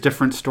understand, there's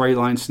different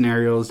storyline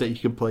scenarios that you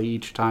can play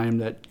each time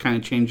that kind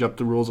of change up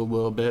the rules a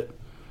little bit.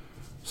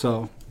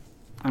 So,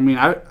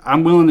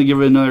 I'm willing to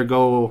give it another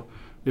go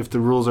if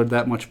the rules are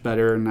that much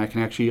better and I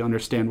can actually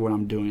understand what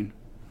I'm doing.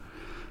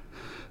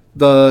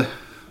 The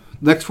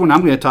next one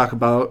I'm going to talk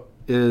about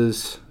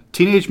is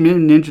Teenage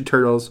Mutant Ninja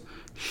Turtles: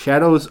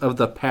 Shadows of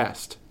the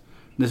Past.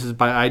 This is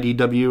by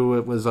IDW.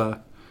 It was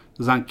on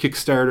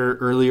Kickstarter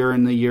earlier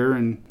in the year,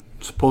 and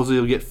supposedly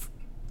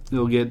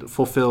it'll get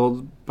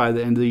fulfilled by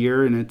the end of the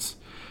year. And it's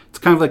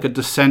kind of like a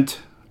Descent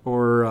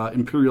or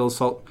Imperial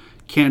Assault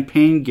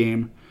campaign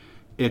game,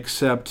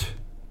 except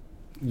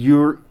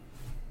you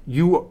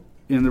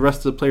and the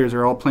rest of the players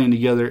are all playing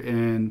together,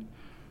 and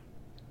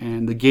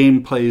the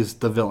game plays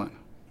the villain.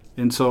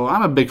 And so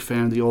I'm a big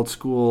fan of the old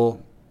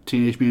school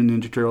Teenage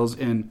Mutant Ninja Turtles,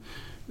 and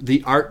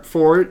the art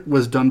for it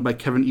was done by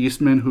Kevin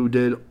Eastman, who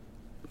did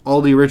all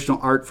the original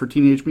art for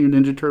Teenage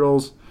Mutant Ninja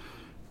Turtles.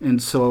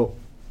 And so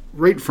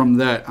right from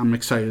that, I'm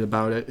excited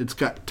about it. It's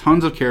got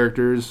tons of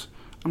characters.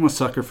 I'm a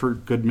sucker for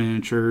good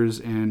miniatures,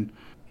 and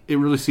it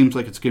really seems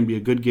like it's going to be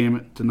a good game.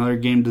 It's another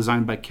game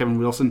designed by Kevin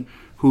Wilson,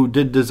 who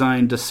did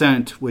design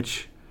Descent,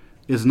 which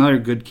is another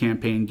good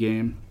campaign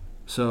game.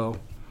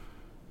 So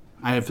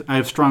I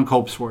have strong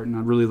hopes for it, and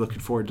I'm really looking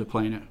forward to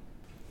playing it.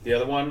 The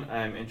other one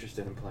I'm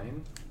interested in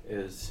playing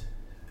is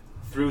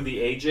Through the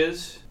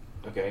Ages.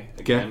 Okay.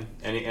 Again,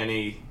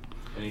 anything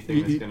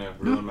that's gonna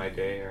ruin my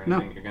day or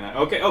anything you're gonna.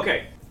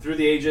 Okay. Through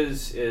the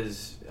Ages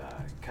is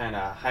kind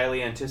of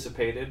highly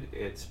anticipated.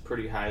 It's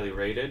pretty highly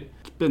rated.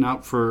 It's been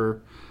out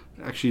for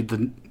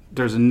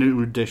there's a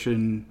new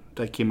edition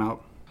that came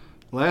out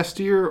last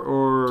year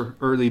or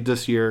early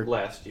this year.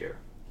 Last year.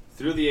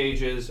 Through the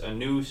Ages, a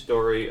new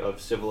story of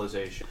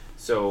civilization.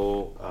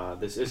 So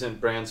this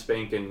isn't brand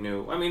spanking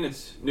new. I mean,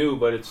 it's new,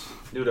 but it's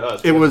new to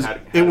us. It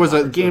was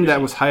a game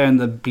that was high on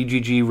the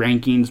BGG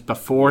rankings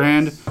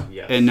beforehand,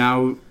 yes. And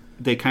now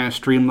they kind of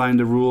streamlined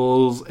the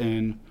rules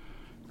and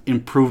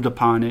improved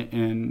upon it,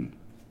 and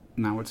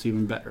now it's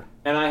even better.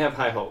 And I have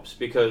high hopes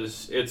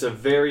because it's a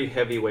very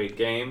heavyweight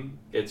game.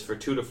 It's for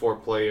 2 to 4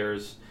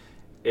 players.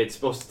 It's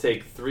supposed to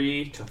take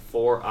 3 to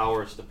 4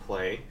 hours to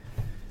play.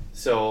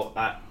 So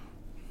I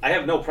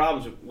have no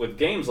problems with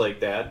games like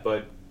that,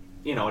 but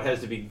it has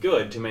to be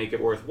good to make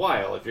it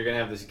worthwhile. If you're going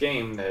to have this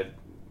game that,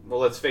 well,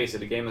 let's face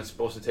it, a game that's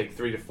supposed to take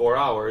 3 to 4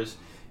 hours,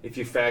 if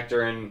you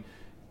factor in,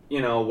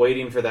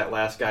 waiting for that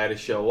last guy to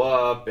show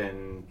up,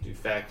 and you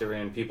factor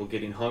in people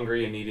getting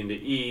hungry and needing to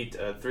eat,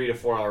 a 3 to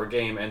 4 hour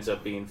game ends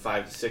up being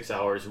 5 to 6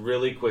 hours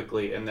really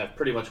quickly, and that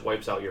pretty much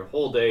wipes out your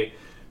whole day.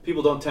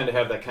 People don't tend to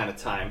have that kind of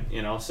time,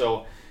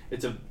 so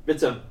it's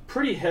a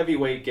pretty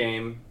heavyweight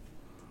game.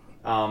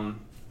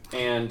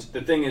 And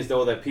the thing is,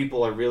 though, that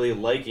people are really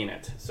liking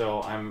it,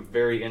 so I'm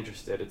very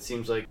interested. It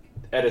seems like,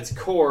 at its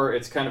core,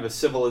 it's kind of a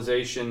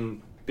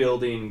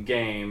civilization-building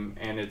game,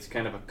 and it's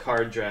kind of a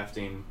card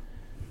drafting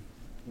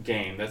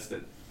game. That's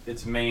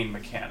its main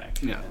mechanic.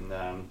 Yeah.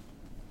 And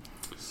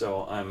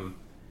so I'm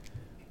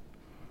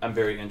I'm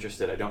very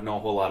interested. I don't know a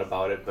whole lot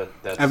about it, but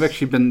that's... I've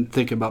actually been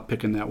thinking about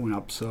picking that one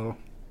up, so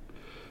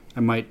I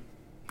might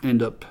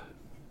end up,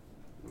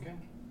 Okay.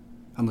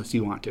 unless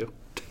you want to.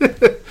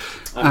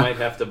 I might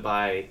have to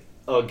buy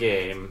a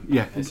game,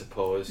 Yeah. I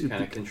suppose,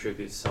 kind of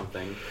contribute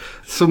something.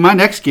 So my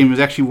next game is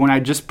actually one I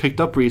just picked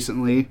up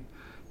recently,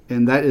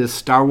 and that is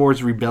Star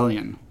Wars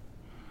Rebellion.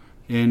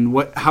 And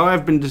how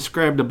I've been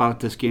described about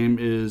this game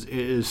is it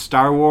is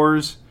Star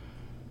Wars,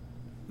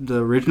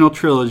 the original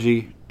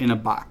trilogy, in a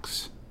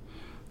box.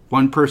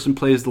 One person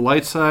plays the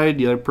light side,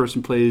 the other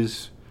person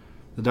plays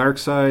the dark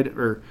side,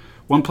 or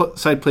one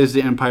side plays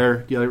the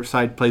Empire, the other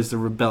side plays the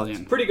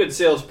Rebellion. Pretty good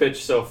sales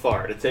pitch so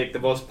far to take the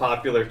most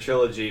popular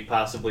trilogy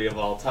possibly of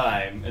all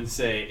time and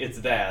say it's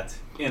that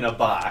in a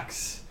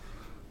box.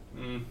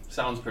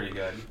 Sounds pretty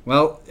good.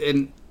 Well,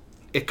 and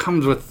it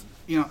comes with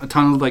a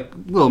ton of like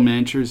little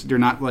miniatures. They're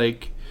not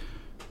like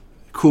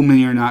cool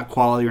mini or not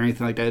quality or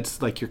anything like that.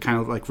 It's like your kind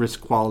of like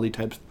risk quality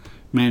type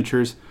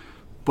miniatures,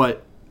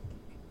 but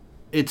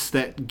it's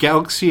that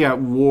Galaxy at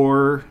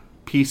War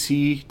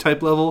PC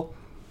type level,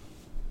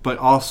 but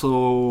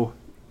also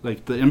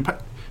like the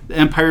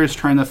Empire is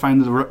trying to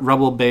find the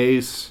Rebel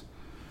base,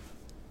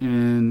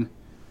 and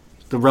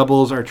the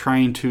Rebels are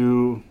trying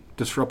to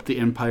disrupt the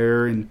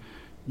Empire, and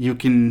you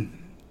can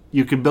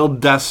build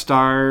Death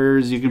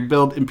Stars, you can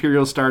build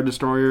Imperial Star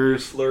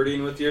Destroyers.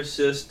 Flirting with your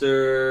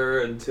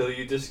sister until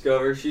you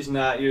discover she's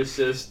not your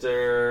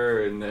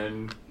sister, and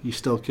then You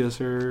still kiss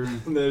her.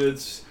 and then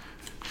it's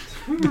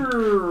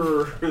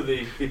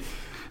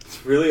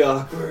really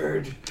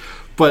awkward.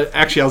 But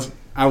actually,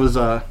 I was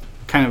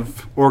kind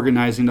of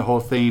organizing the whole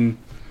thing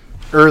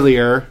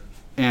earlier,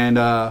 and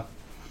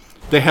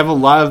they have a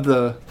lot of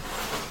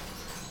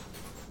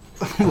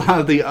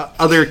the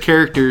other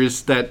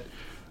characters that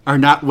are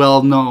not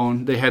well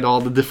known. They had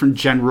all the different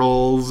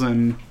generals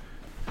and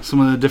some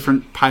of the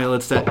different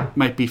pilots that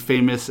might be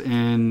famous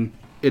in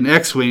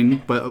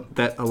X-Wing, but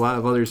that a lot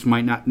of others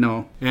might not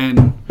know.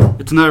 And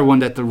it's another one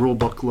that the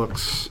rulebook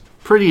looks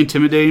pretty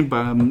intimidating, but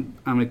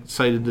I'm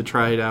excited to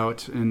try it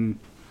out. And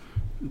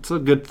it's a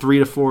good 3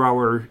 to 4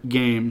 hour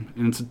game,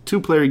 and it's a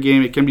 2-player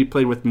game. It can be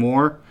played with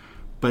more,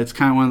 but it's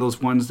kind of one of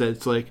those ones that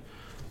it's like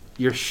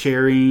you're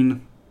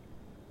sharing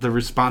the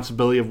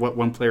responsibility of what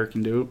one player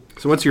can do.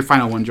 So what's your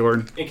final one,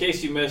 Jordan? In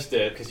case you missed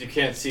it, because you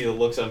can't see the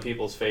looks on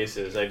people's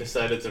faces, I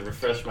decided to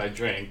refresh my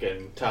drink,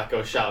 and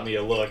Taco shot me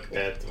a look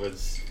that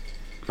was,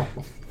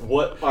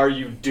 "What are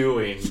you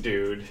doing,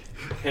 dude?"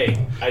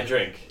 Hey, I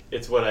drink.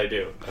 It's what I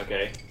do,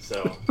 okay?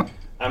 So,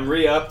 I'm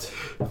re-upped.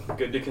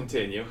 Good to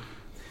continue.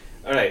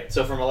 Alright,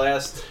 so for my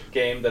last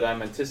game that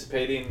I'm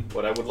anticipating,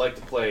 what I would like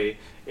to play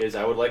is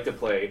I would like to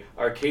play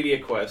Arcadia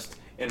Quest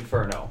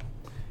Inferno.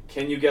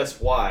 Can you guess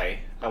why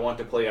I want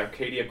to play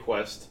Arcadia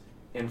Quest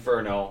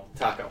Inferno,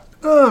 Taco?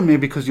 Maybe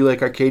because you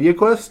like Arcadia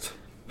Quest?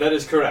 That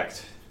is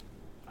correct.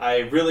 I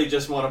really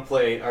just want to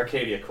play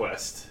Arcadia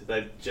Quest.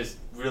 I just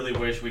really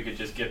wish we could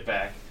just get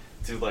back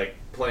to like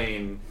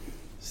playing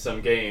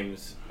some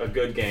games, a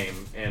good game,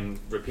 and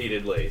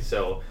repeatedly.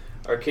 So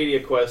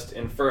Arcadia Quest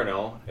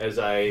Inferno, as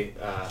I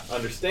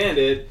understand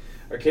it,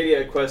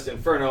 Arcadia Quest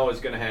Inferno is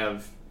going to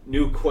have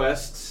new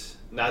quests.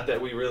 Not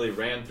that we really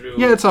ran through.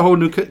 Yeah, it's a whole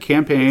new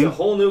campaign. It's a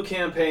whole new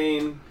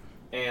campaign.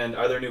 And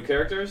are there new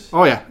characters?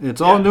 Oh yeah,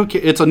 it's all new.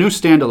 It's a new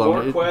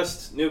standalone. More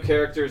quests, new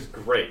characters,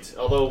 great.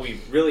 Although we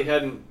really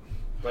hadn't,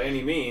 by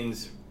any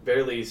means,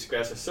 barely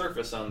scratched the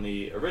surface on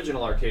the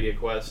original Arcadia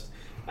Quest.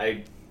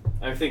 I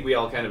think we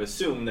all kind of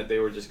assumed that they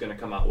were just going to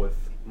come out with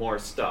more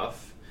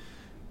stuff,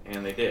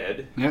 and they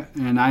did. Yeah,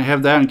 and I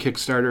have that on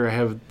Kickstarter. I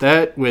have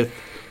that and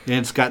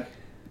it's got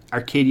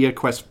Arcadia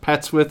Quest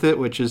Pets with it,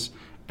 which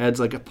adds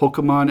like a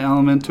Pokemon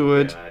element to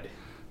it, God.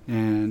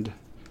 and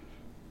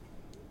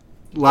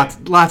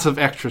lots of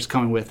extras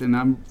coming with. And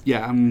I'm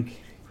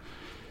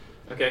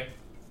Okay.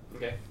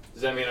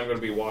 Does that mean I'm going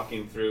to be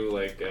walking through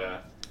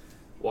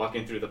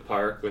the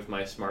park with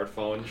my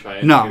smartphone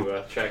trying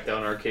to track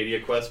down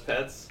Arcadia Quest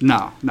pets?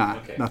 No,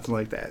 Okay. nothing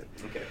like that.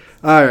 Okay.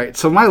 All right,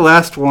 so my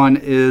last one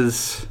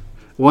is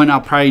one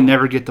I'll probably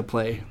never get to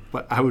play,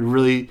 but I would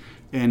really,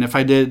 and if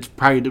I did, it'd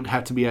probably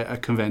have to be at a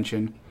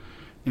convention,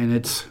 and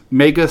it's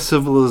Mega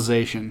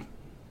Civilization.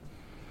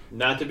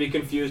 Not to be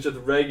confused with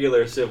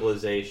regular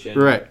Civilization.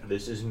 Right.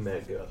 This is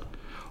Mega.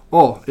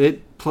 Oh,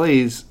 it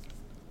plays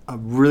a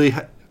really...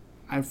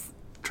 I'm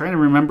trying to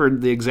remember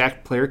the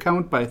exact player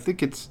count, but I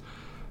think it's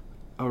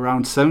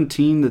around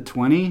 17 to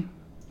 20.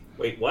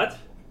 Wait, what?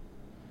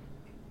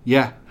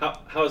 Yeah.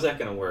 How is that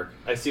going to work?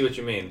 I see what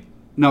you mean.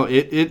 No,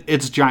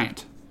 it's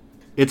giant.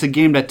 It's a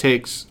game that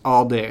takes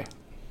all day.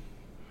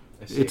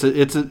 I see.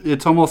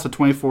 It's almost a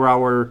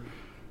 24-hour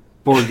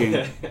board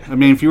game. I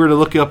mean, if you were to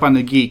look it up on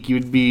the Geek,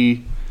 you'd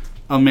be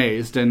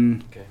amazed.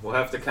 And Okay, we'll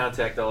have to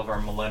contact all of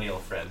our millennial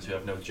friends who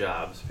have no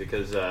jobs,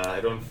 because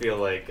I don't feel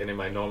like any of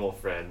my normal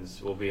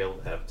friends will be able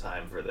to have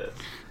time for this.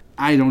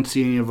 I don't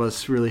see any of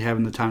us really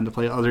having the time to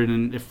play, other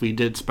than if we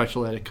did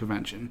special at a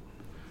convention.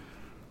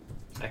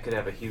 I could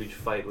have a huge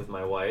fight with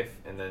my wife,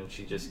 and then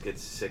she just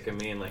gets sick of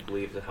me and like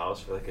leaves the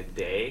house for like a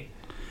day.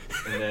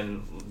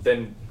 and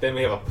then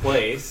we have a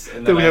place, and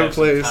Then then we I have a have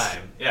some place.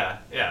 time.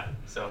 Yeah.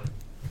 So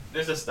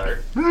there's a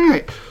start. All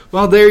right.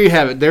 Well, there you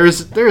have it.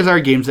 There's our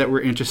games that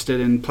we're interested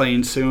in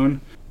playing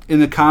soon. In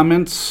the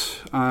comments,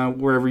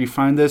 wherever you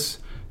find this,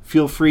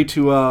 feel free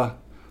to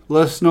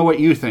let us know what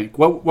you think.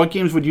 What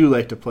games would you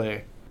like to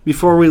play?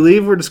 Before we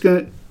leave, we're just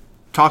going to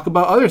talk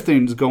about other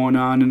things going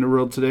on in the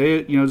world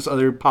today. Just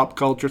other pop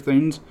culture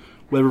things,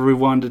 whatever we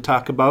wanted to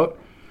talk about.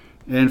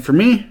 And for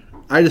me,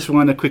 I just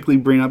want to quickly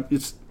bring up,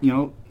 it's,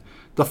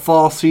 the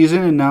fall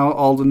season, and now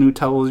all the new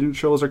television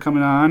shows are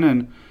coming on,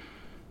 and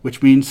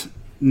which means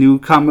new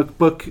comic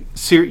book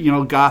series.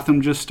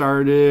 Gotham just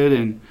started,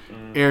 and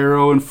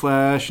Arrow and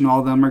Flash and all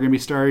of them are going to be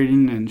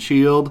starting, and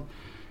S.H.I.E.L.D.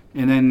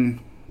 And then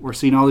we're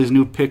seeing all these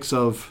new pics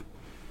of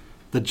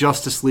the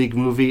Justice League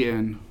movie,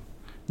 and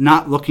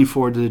not looking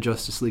forward to the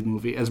Justice League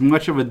movie. As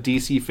much of a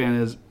DC fan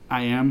as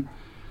I am,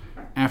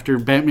 after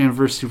Batman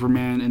vs.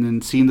 Superman and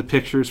then seeing the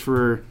pictures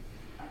for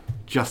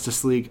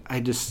Justice League, I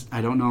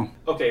don't know.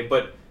 Okay,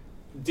 but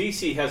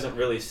DC hasn't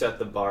really set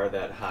the bar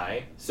that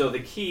high. So the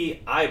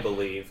key, I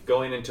believe,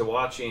 going into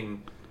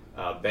watching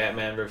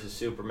Batman vs.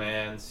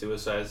 Superman,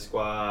 Suicide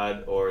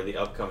Squad, or the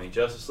upcoming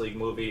Justice League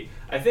movie,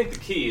 I think the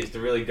key is to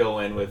really go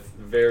in with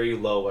very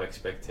low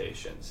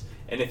expectations.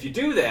 And if you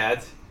do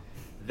that,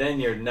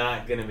 then you're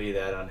not going to be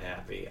that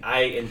unhappy.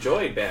 I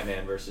enjoyed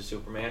Batman vs.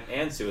 Superman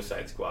and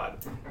Suicide Squad,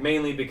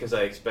 mainly because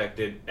I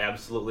expected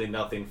absolutely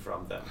nothing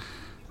from them.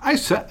 I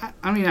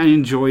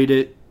enjoyed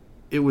it.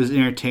 It was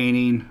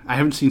entertaining. I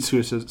haven't seen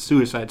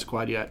Suicide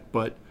Squad yet,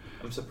 but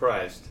I'm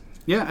surprised.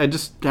 Yeah, I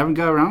just haven't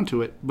got around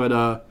to it.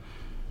 But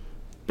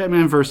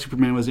Batman vs.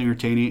 Superman was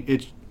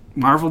entertaining.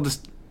 Marvel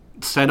just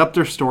set up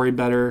their story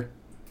better,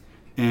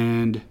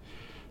 and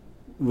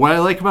what I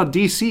like about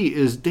DC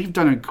is they've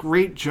done a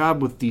great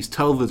job with these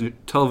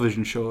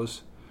television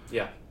shows.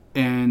 Yeah.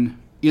 And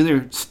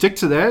either stick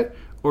to that,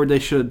 or they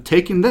should have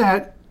taken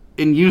that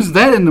and used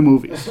that in the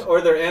movies. Or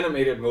their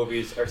animated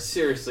movies are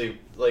seriously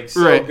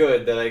so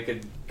good that I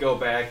could go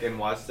back and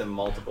watch them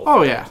multiple times.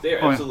 Oh yeah.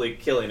 They're absolutely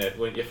killing it.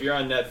 If you're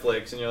on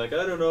Netflix and you're like,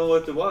 I don't know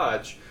what to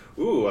watch.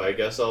 Ooh, I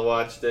guess I'll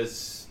watch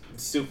this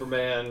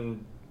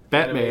Superman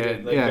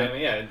Batman. Batman.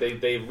 Yeah,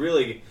 they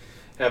really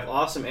have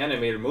awesome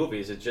animated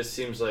movies. It just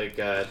seems like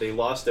they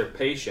lost their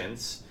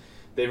patience.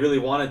 They really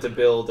wanted to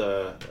build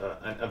an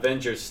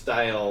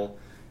Avengers-style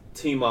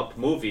team-up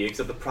movie,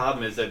 except the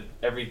problem is that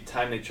every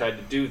time they tried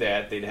to do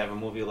that, they'd have a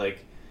movie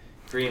like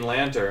Green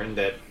Lantern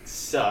that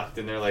sucked,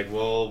 and they're like,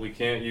 well, we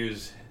can't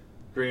use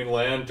Green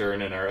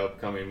Lantern in our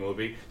upcoming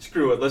movie.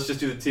 Screw it, let's just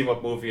do the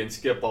team-up movie and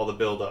skip all the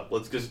build-up.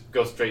 Let's just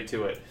go straight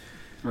to it.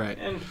 Right.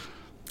 And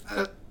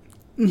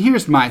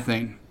here's my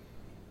thing.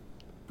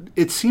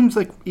 It seems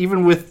like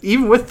even with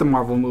the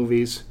Marvel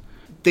movies,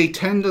 they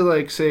tend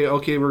to say,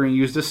 okay, we're going to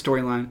use this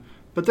storyline,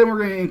 but then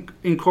we're going to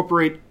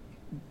incorporate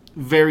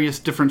various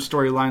different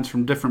storylines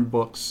from different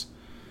books.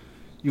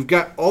 You've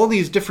got all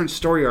these different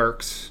story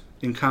arcs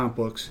in comic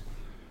books.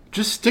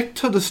 Just stick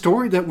to the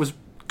story that was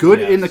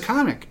good in the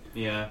comic.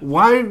 Yeah.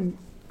 Why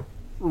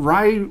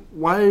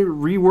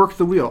rework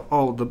the wheel?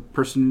 Oh, the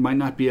person might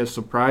not be as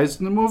surprised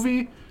in the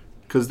movie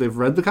because they've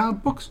read the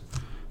comic books.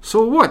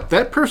 So what?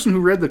 That person who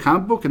read the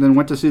comic book and then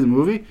went to see the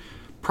movie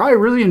probably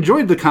really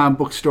enjoyed the comic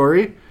book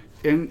story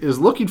and is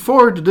looking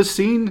forward to just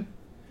seeing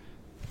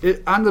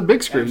it on the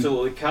big screen.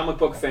 Absolutely. Comic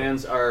book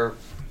fans are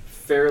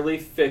fairly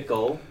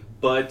fickle,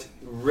 but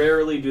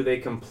rarely do they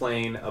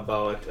complain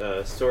about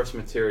source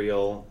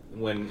material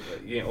when,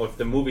 if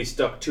the movie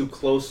stuck too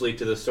closely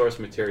to the source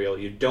material.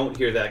 You don't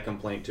hear that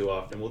complaint too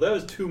often. Well, that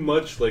was too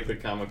much like the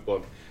comic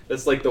book.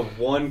 That's like the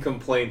one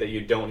complaint that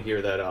you don't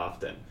hear that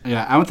often.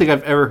 Yeah, I don't think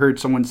I've ever heard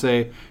someone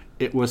say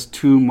it was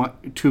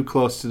too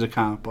close to the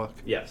comic book.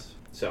 Yes.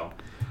 So,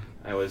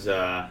 I was,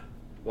 I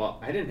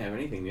didn't have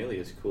anything nearly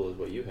as cool as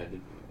what you had.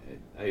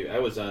 I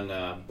was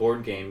on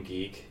Board Game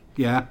Geek.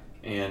 Yeah.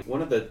 And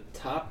one of the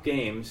top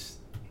games,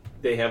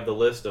 they have the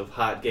list of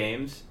hot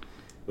games,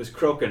 was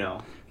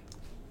Crokinole.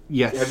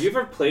 Yes. Have you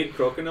ever played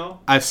Crokinole?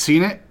 I've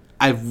seen it.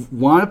 I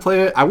want to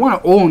play it. I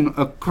want to own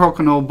a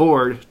Crokinole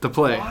board to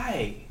play.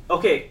 Why?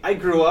 Okay, I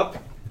grew up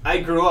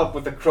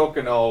with a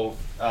Crokinole.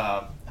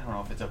 I don't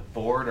know if it's a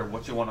board or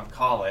what you want to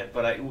call it,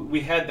 but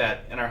we had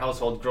that in our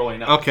household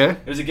growing up. Okay.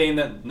 It was a game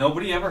that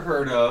nobody ever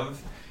heard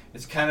of.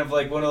 It's kind of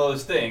like one of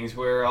those things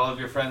where all of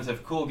your friends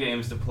have cool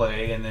games to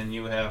play, and then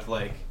you have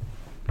I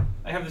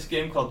have this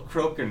game called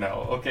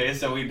Crokinole. Okay,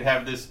 so we'd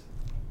have this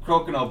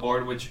Crokinole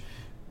board, which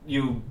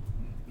you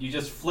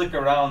just flick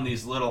around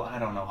these little. I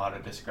don't know how to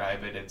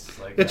describe it. It's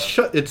like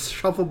it's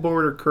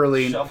shuffleboard or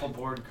curling.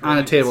 Shuffleboard on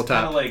a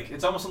tabletop. It's kind of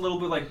it's almost a little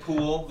bit like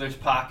pool. There's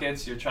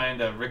pockets. You're trying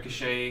to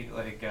ricochet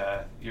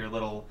your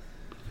little.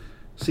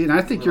 See, and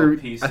I think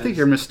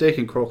you're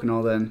mistaken,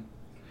 Crokinole then,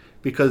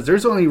 because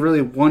there's only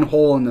really one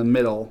hole in the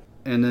middle,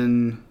 and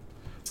then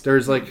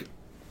there's a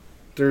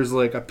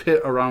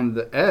pit around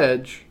the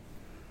edge.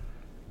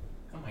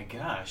 Oh my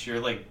gosh,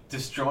 you're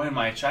destroying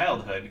my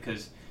childhood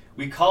because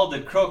we called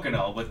it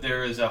Crokinole, but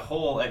there is a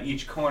hole at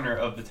each corner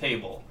of the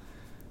table.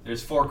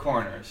 There's 4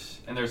 corners,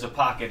 and there's a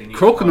pocket in each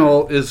corner.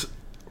 Crokinole is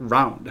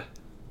round.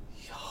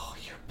 Oh,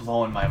 you're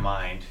blowing my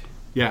mind.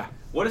 Yeah.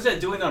 What is that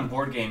doing on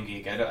Board Game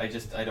Geek? I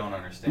don't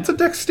understand. It's a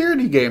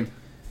dexterity game.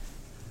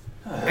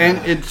 And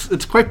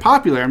it's quite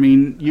popular. I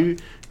mean,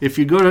 if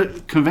you go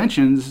to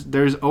conventions,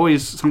 there's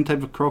always some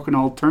type of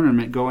crokinole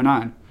tournament going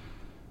on.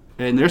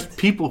 And there's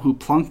people who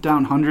plunk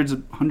down hundreds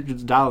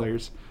of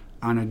dollars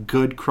on a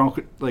good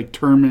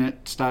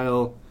tournament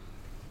style.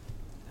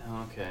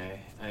 Okay.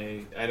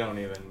 I don't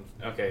even...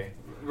 Okay.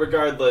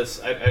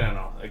 Regardless, I don't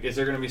know. Like, is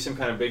there going to be some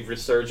kind of big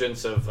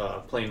resurgence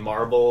of playing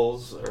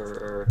marbles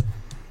or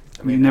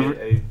I mean,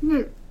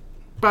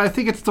 but I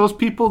think it's those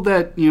people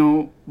that,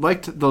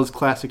 liked those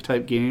classic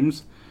type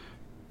games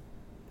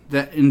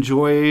that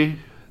enjoy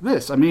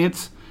this. I mean,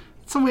 it's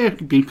a way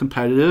of being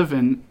competitive,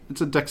 and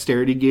it's a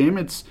dexterity game.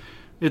 It's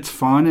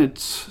fun.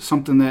 It's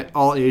something that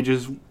all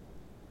ages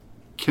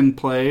can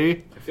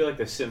play. I feel like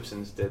The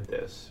Simpsons did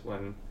this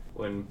when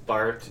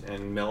Bart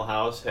and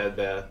Milhouse had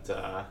that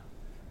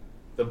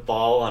the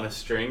ball on a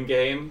string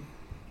game.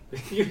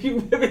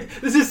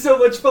 This is so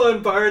much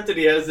fun, Bart, and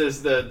he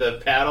has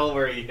the paddle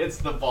where he hits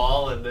the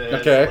ball and it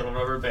has a little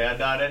rubber band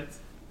on it.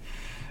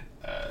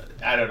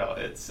 I don't know.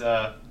 It's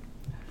a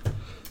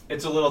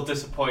little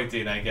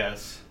disappointing, I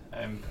guess.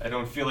 I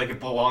don't feel like it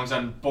belongs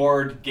on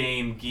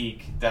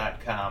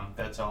BoardGameGeek.com.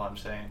 That's all I'm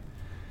saying.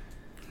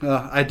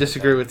 I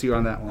disagree with you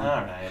on that one.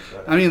 All right.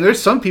 I mean,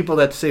 there's some people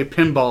that say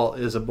pinball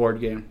is a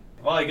board game.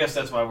 Well, I guess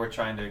that's why we're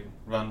trying to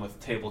run with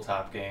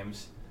tabletop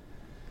games.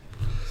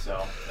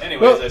 So,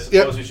 anyways, I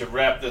suppose we should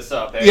wrap this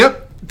up. Eh?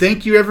 Yep.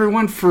 Thank you,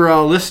 everyone, for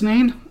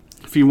listening.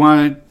 If you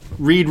want to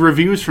read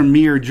reviews from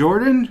me or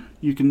Jordan,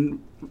 you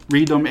can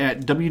read them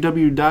at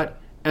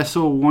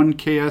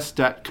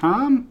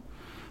www.so1ks.com.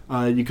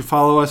 You can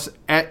follow us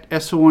at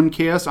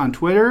SO1KS on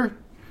Twitter.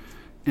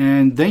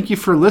 And thank you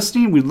for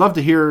listening. We'd love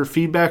to hear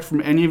feedback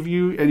from any of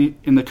you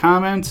in the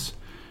comments.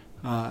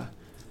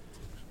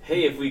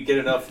 Hey, if we get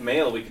enough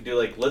mail, we could do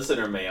like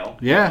listener mail.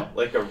 Yeah.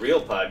 Like a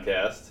real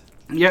podcast.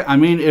 Yeah, I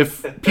mean,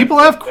 if people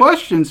have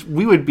questions,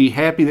 we would be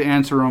happy to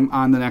answer them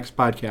on the next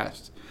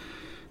podcast.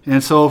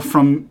 And so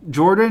from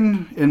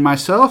Jordan and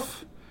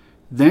myself,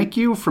 thank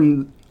you.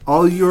 From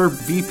all your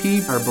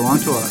VP are belong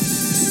to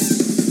us.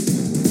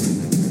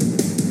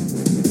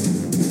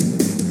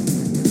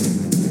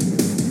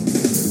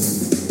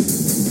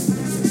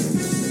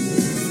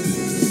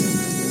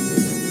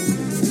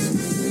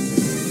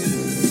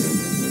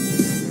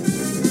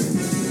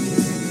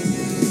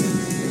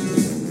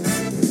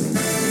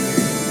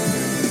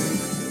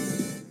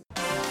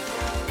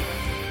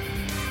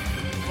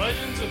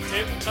 Legends of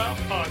Tabletop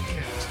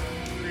Podcast,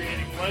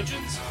 creating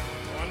legends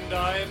one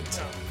die at a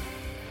time.